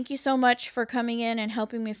 thank you so much for coming in and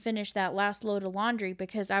helping me finish that last load of laundry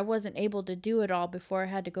because I wasn't able to do it all before I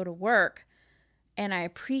had to go to work. And I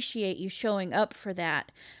appreciate you showing up for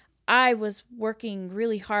that. I was working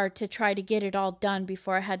really hard to try to get it all done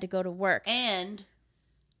before I had to go to work. And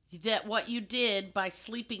that what you did by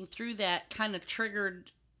sleeping through that kind of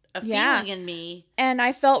triggered a feeling in me. And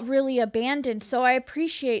I felt really abandoned. So I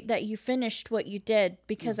appreciate that you finished what you did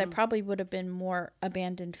because I probably would have been more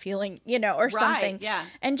abandoned feeling, or something. Yeah.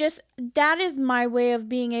 And just that is my way of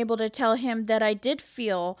being able to tell him that I did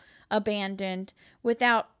feel abandoned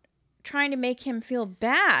without trying to make him feel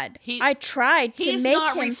bad. He- I tried to He's make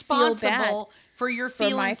not him feel bad. responsible for your for my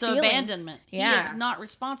feelings of feelings. abandonment. Yeah. He is not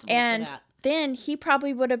responsible And for that. then he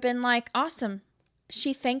probably would have been like, awesome.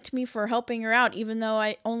 She thanked me for helping her out, even though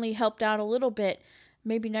I only helped out a little bit.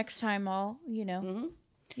 Maybe next time I'll,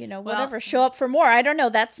 whatever, show up for more. I don't know.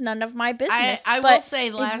 That's none of my business. I but will say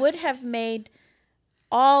it would have made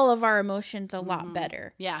all of our emotions a lot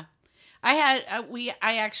better. Yeah. I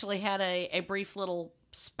actually had a brief little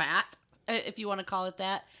spat, if you want to call it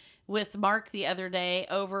that, with Mark the other day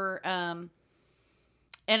over, and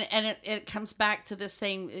it comes back to this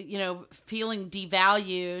thing, feeling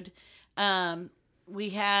devalued. We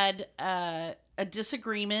had a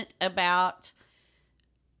disagreement about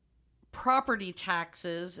property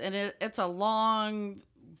taxes, and it's a long,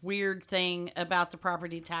 weird thing about the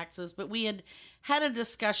property taxes, but we had a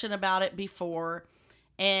discussion about it before,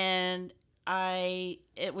 and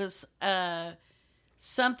it was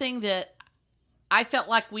something that I felt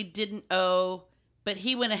like we didn't owe, but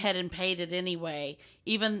he went ahead and paid it anyway,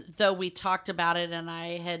 even though we talked about it and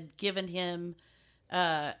I had given him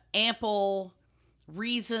ample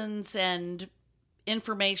reasons and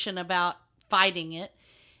information about fighting it.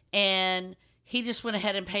 And he just went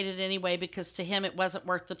ahead and paid it anyway because to him it wasn't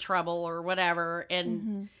worth the trouble or whatever.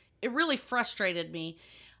 And it really frustrated me.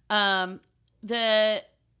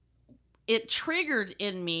 It triggered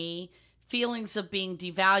in me feelings of being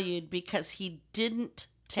devalued because he didn't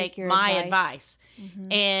take my advice.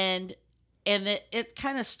 And it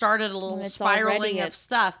kind of started a little spiraling of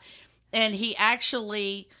stuff. And he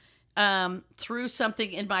actually threw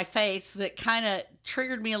something in my face that kind of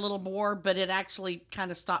triggered me a little more, but it actually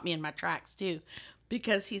kind of stopped me in my tracks too,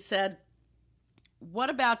 because he said, what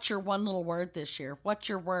about your one little word this year? What's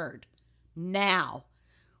your word? Now.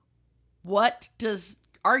 What does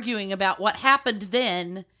arguing about what happened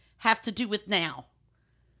then have to do with now?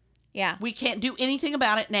 Yeah. We can't do anything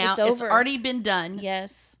about it now. It's over. Already been done.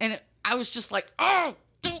 Yes. And I was just like, oh,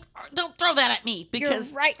 don't throw that at me,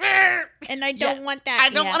 because you're right. And I don't want that.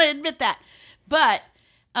 I don't want to admit that. But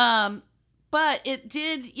it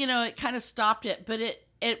did, it kind of stopped it, but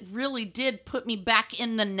it really did put me back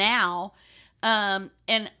in the now. And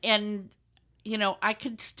I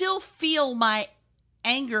could still feel my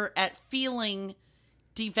anger at feeling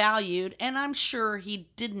devalued, and I'm sure he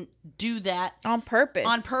didn't do that on purpose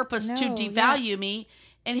to devalue me.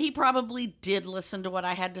 And he probably did listen to what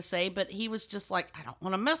I had to say, but he was just like, I don't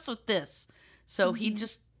want to mess with this. So he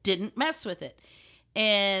just didn't mess with it.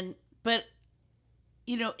 But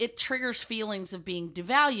it triggers feelings of being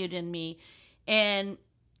devalued in me. And,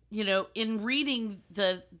 in reading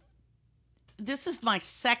this is my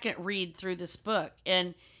second read through this book.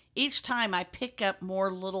 And each time I pick up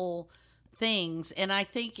more little things. And I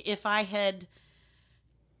think if I had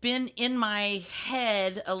been in my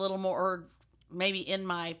head a little more, or maybe in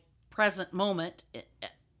my present moment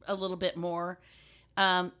a little bit more,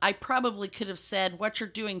 I probably could have said, what you're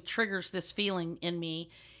doing triggers this feeling in me,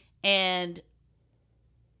 and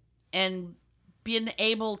being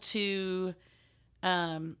able to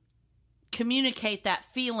communicate that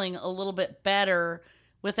feeling a little bit better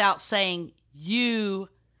without saying, you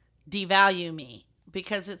devalue me,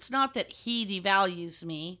 because it's not that he devalues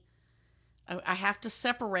me. I have to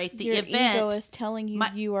separate the event. Your ego is telling you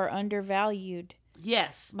you are undervalued.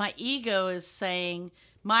 Yes, my ego is saying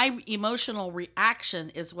my emotional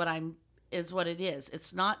reaction is what it is.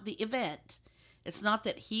 It's not the event. It's not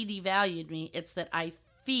that he devalued me. It's that I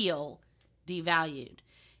feel devalued,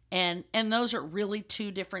 and those are really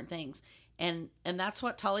two different things. And that's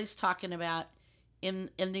what Tully's talking about in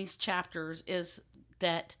these chapters, is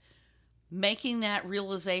that making that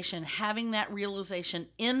realization, having that realization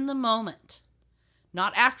in the moment,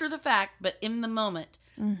 not after the fact, but in the moment.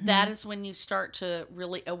 That is when you start to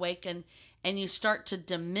really awaken, and you start to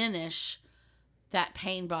diminish that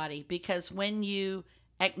pain body. Because when you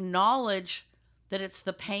acknowledge that it's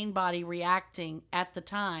the pain body reacting at the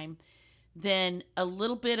time, then a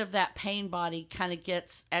little bit of that pain body kind of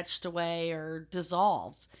gets etched away or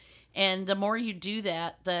dissolves. And the more you do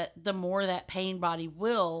that, the more that pain body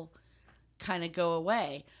will kind of go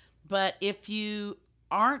away. But if you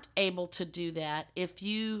aren't able to do that, if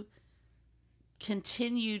you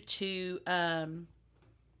continue to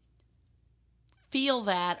feel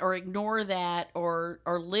that or ignore that or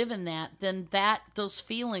live in that, then those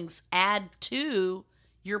feelings add to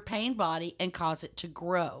your pain body and cause it to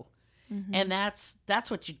grow. And that's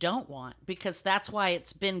what you don't want, because that's why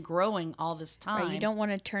it's been growing all this time. Right, you don't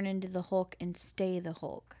want to turn into the Hulk and stay the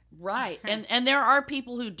Hulk. Right. And there are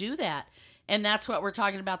people who do that. And that's what we're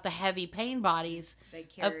talking about, the heavy pain bodies. They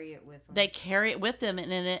carry it with them. They carry it with them,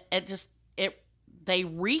 and it they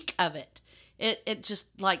reek of it. It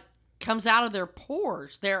just like comes out of their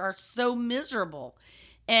pores. They are so miserable.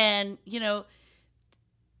 And,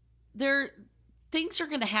 things are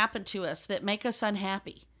going to happen to us that make us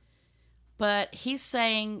unhappy. But he's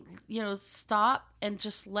saying, stop and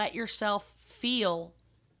just let yourself feel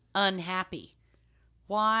unhappy.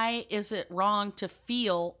 Why is it wrong to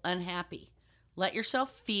feel unhappy? Let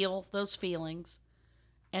yourself feel those feelings,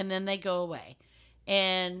 and then they go away.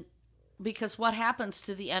 And because what happens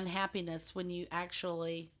to the unhappiness when you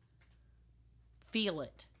actually feel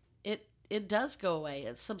it? It does go away.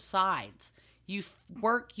 It subsides. You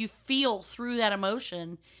feel through that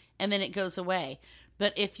emotion, and then it goes away.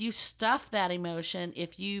 But if you stuff that emotion,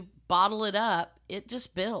 if you bottle it up, it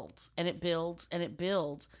just builds and it builds and it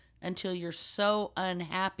builds until you're so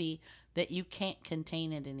unhappy that you can't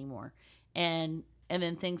contain it anymore. And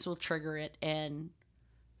then things will trigger it, and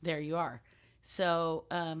there you are. So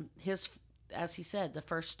as he said, the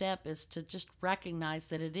first step is to just recognize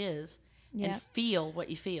that it is and feel what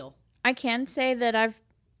you feel. I can say that I've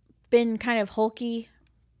been kind of hulky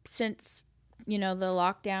since, the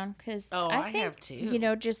lockdown, because I think, have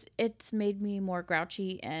too. Just it's made me more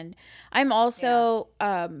grouchy. And I'm also,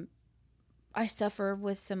 I suffer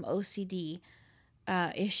with some OCD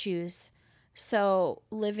issues. So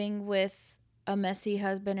living with a messy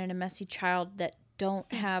husband and a messy child that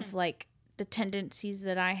don't have like the tendencies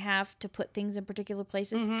that I have to put things in particular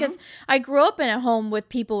places, because I grew up in a home with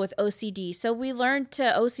people with OCD, so we learned to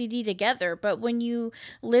OCD together. But when you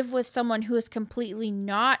live with someone who is completely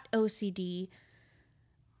not OCD,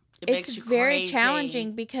 it's very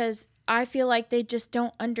challenging, because I feel like they just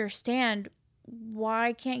don't understand,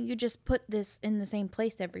 why can't you just put this in the same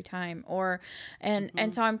place every time? And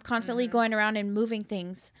so I'm constantly going around and moving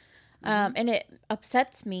things, and it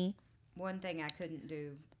upsets me. One thing I couldn't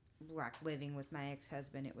do, like living with my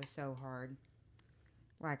ex-husband, it was so hard.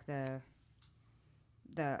 Like the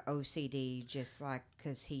OCD, just like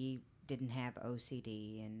because he didn't have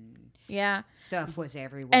OCD and stuff was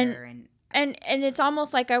everywhere and it's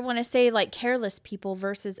almost like I want to say like careless people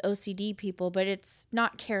versus OCD people, but it's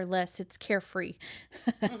not careless, it's carefree.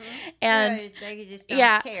 And they just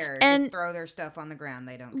don't care. And just throw their stuff on the ground.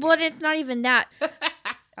 They don't care. Well, it's not even that.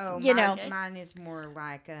 Oh, mine is more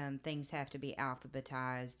like things have to be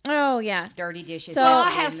alphabetized. Oh, yeah. Dirty dishes. So I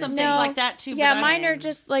have some things like that too. Yeah, mine are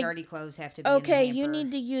just like dirty clothes have to be. Okay, in the you hamper.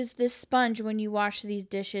 need to use this sponge when you wash these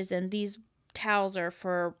dishes, and these towels are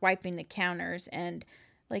for wiping the counters. And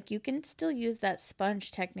like you can still use that sponge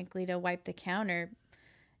technically to wipe the counter.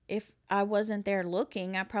 If I wasn't there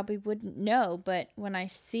looking, I probably wouldn't know. But when I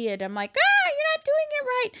see it, I'm like, you're not doing it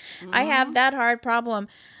right. I have that hard problem.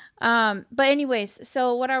 But anyways,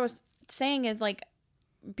 so what I was saying is like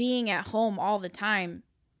being at home all the time,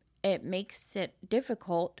 it makes it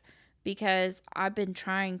difficult because I've been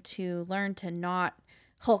trying to learn to not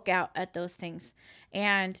hulk out at those things.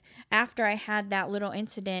 And after I had that little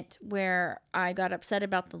incident where I got upset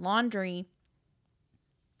about the laundry,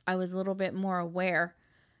 I was a little bit more aware,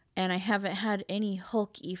 and I haven't had any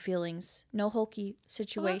hulky feelings, no hulky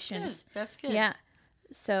situations. That's good. Yeah.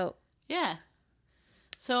 So. Yeah.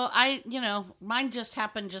 So mine just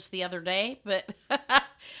happened just the other day, but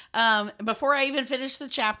before I even finished the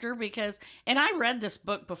chapter, and I read this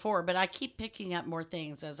book before, but I keep picking up more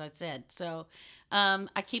things, as I said. So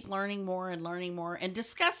I keep learning more and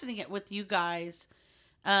discussing it with you guys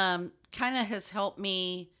kind of has helped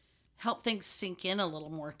things sink in a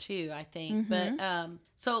little more too, I think. Mm-hmm. But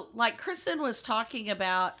so like Kristen was talking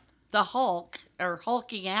about the Hulk or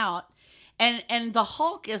hulking out. And the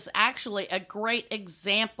Hulk is actually a great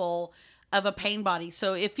example of a pain body.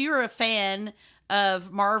 So if you're a fan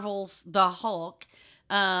of Marvel's The Hulk,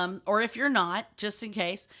 or if you're not, just in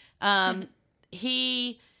case,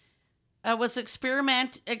 he was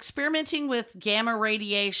experimenting with gamma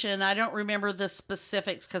radiation. I don't remember the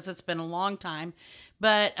specifics because it's been a long time,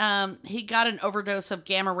 but he got an overdose of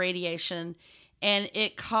gamma radiation, and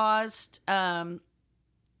it caused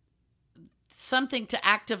something to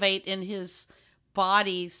activate in his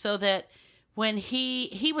body so that when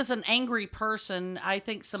he was an angry person, I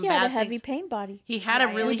think he had a heavy pain body. He had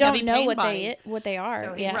a really heavy pain body. We don't know what they are.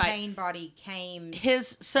 So his pain body came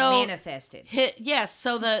manifested.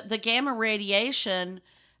 So the gamma radiation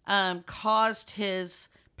caused his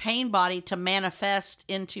pain body to manifest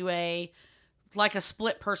into a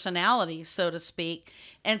split personality, so to speak.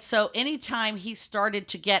 And so anytime he started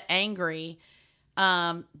to get angry,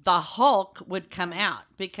 the Hulk would come out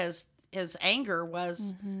because his anger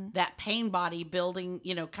was that pain body building,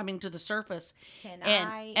 coming to the surface.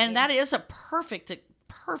 And that is a perfect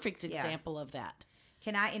example of that.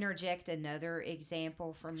 Can I interject another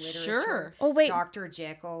example from literature? Sure. Oh, wait. Dr.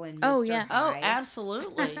 Jekyll and Mr. Oh, yeah. Oh, Hyde.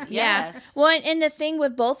 absolutely. Yeah. Yes. Well, and the thing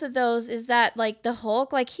with both of those is that, like, the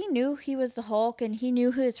Hulk, like, he knew he was the Hulk and he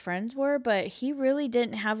knew who his friends were, but he really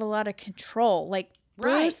didn't have a lot of control. Like,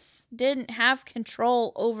 Right. Bruce didn't have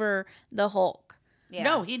control over the Hulk. Yeah.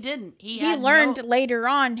 No, he didn't. He He had learned no- later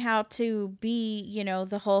on how to be, you know,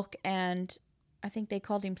 the Hulk, and I think they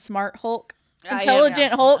called him Smart Hulk, yeah.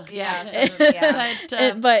 intelligent Hulk. Yeah.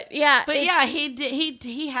 Yeah. But yeah, but it's- yeah,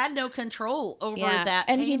 he had no control over that.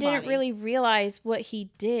 and he pain didn't body. really realize what he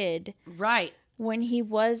did Right. when he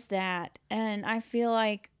was that. And I feel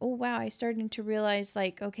like, oh wow, I started to realize,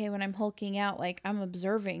 like, okay, when I'm hulking out, like, I'm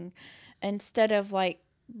observing instead of like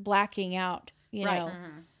blacking out, you Right. know.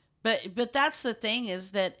 But that's the thing,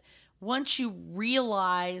 is that once you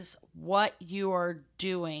realize what you are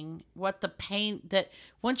doing, what the pain, that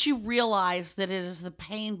once you realize that it is the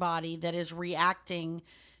pain body that is reacting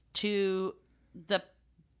to the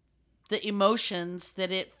emotions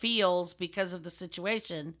that it feels because of the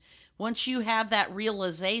situation, once you have that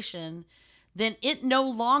realization, then it no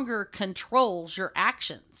longer controls your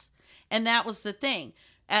actions. And that was the thing.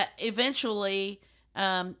 Eventually,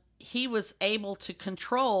 he was able to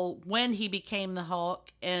control when he became the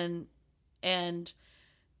Hulk, and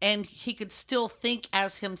he could still think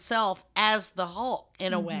as himself as the Hulk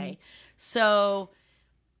in a way. So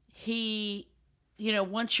he, you know,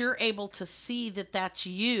 once you're able to see that that's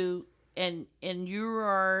you, and you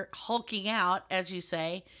are hulking out, as you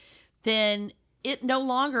say, then it no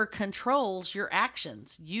longer controls your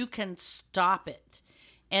actions. You can stop it.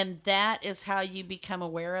 And that is how you become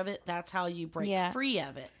aware of it. That's how you break Yeah. free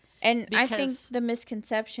of it. And I think Because- the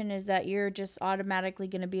misconception is that you're just automatically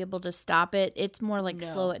going to be able to stop it. It's more like No.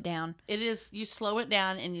 slow it down. It is, you slow it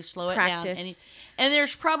down and you slow Practice. it down. And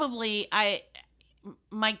there's probably,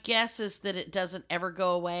 my guess is that it doesn't ever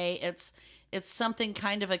go away. It's something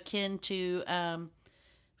kind of akin to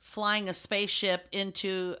flying a spaceship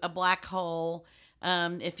into a black hole.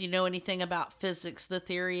 If you know anything about physics, the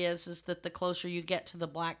theory is that the closer you get to the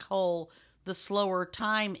black hole, the slower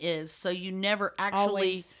time is. So you never actually,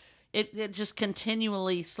 Always. it just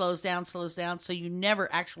continually slows down. So you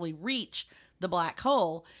never actually reach the black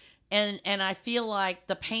hole. And I feel like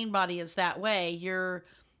the pain body is that way. Your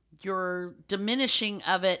diminishing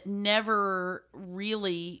of it never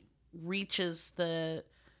really reaches the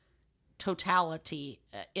totality.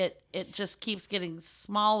 It just keeps getting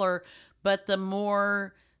smaller, but the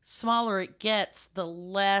more smaller it gets, the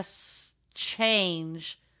less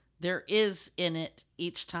change there is in it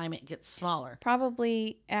each time it gets smaller.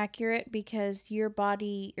 Probably accurate, because your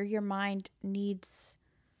body or your mind needs,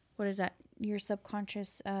 what is that? Your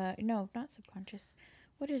subconscious, no, not subconscious.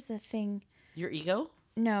 What is the thing? Your ego,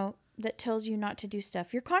 No, that tells you not to do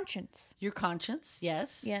stuff. Your conscience. your conscience,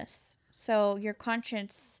 yes. Yes. So your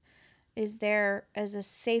conscience is there as a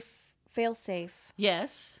safe, fail-safe,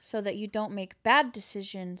 Yes. so that you don't make bad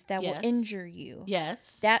decisions that will Yes. injure you.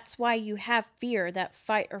 Yes. That's why you have fear, that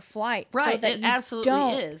fight or flight. Right. So that It you absolutely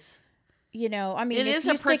don't, is. you know, I mean, It if is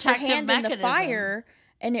you a stick your protective hand in the mechanism. fire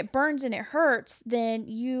and it burns and it hurts, then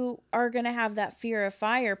you are going to have that fear of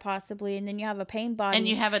fire possibly, and then you have a pain body. And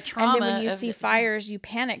you have a trauma. And then when you of- see fires, you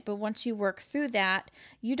panic. But once you work through that,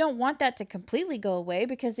 you don't want that to completely go away,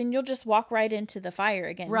 because then you'll just walk right into the fire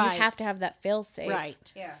again. Right. You have to have that fail safe.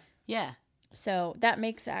 Right. Yeah. Yeah. So that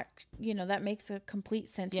makes that makes a complete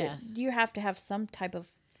sense. Yes. You have to have some type of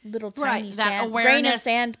little Right, tiny that sand, grain of awareness-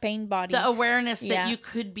 sand pain body. The awareness that Yeah. you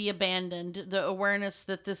could be abandoned, the awareness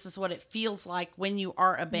that this is what it feels like when you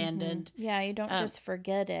are abandoned. Yeah, you don't just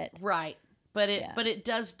forget it. Right. But Yeah. it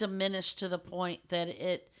does diminish to the point that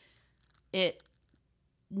it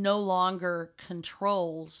no longer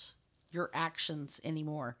controls your actions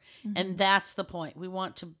anymore. And that's the point. We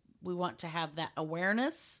want to have that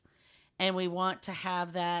awareness, and we want to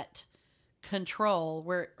have that control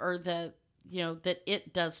that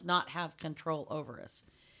it does not have control over us.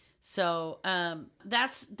 So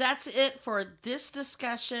that's it for this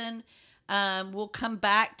discussion. We'll come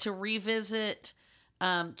back to revisit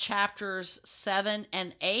chapters 7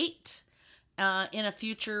 and 8 in a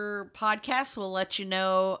future podcast. We'll let you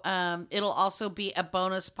know. It'll also be a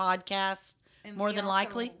bonus podcast, And more we than also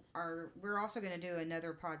likely. We're also going to do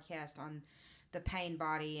another podcast on the pain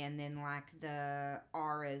body, and then like the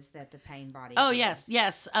auras that the pain body. Oh, gives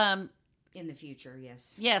yes. In the future,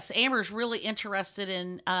 yes. Yes, Amber's really interested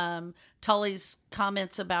in Tully's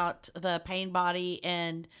comments about the pain body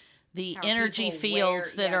and the How energy people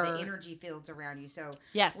fields wear- that yeah, are. the energy fields around you. So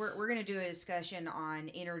Yes. we're going to do a discussion on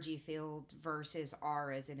energy fields versus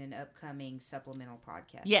auras in an upcoming supplemental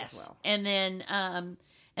podcast. Yes, as well. and then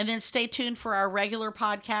And then stay tuned for our regular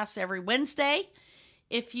podcast every Wednesday.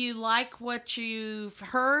 If you like what you've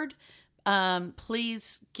heard,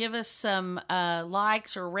 please give us some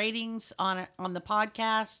likes or ratings on the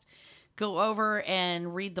podcast. Go over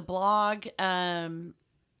and read the blog.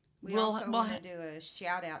 We also want to do a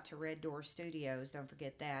shout out to Red Door Studios. Don't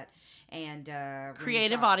forget that. And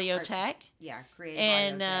Creative Audio Tech. Yeah,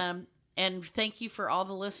 Creative Audio Tech. And thank you for all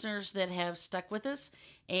the listeners that have stuck with us.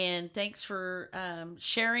 And thanks for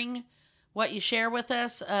sharing what you share with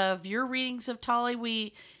us of your readings of Tolly.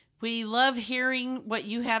 We love hearing what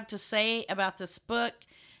you have to say about this book.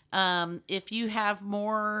 If you have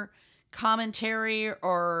more commentary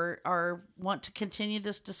or want to continue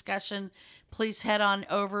this discussion, please head on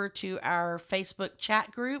over to our Facebook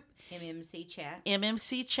chat group. MMC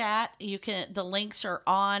Chat. The links are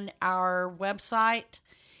on our website.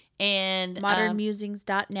 And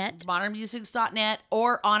modernmusings.net. Modernmusings.net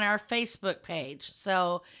or on our Facebook page.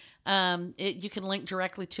 So you can link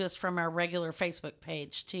directly to us from our regular Facebook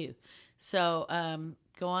page too. So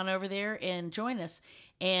go on over there and join us.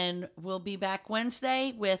 And we'll be back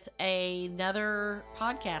Wednesday with another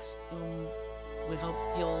podcast. We hope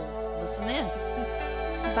you'll listen in.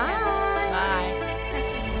 Bye. Bye.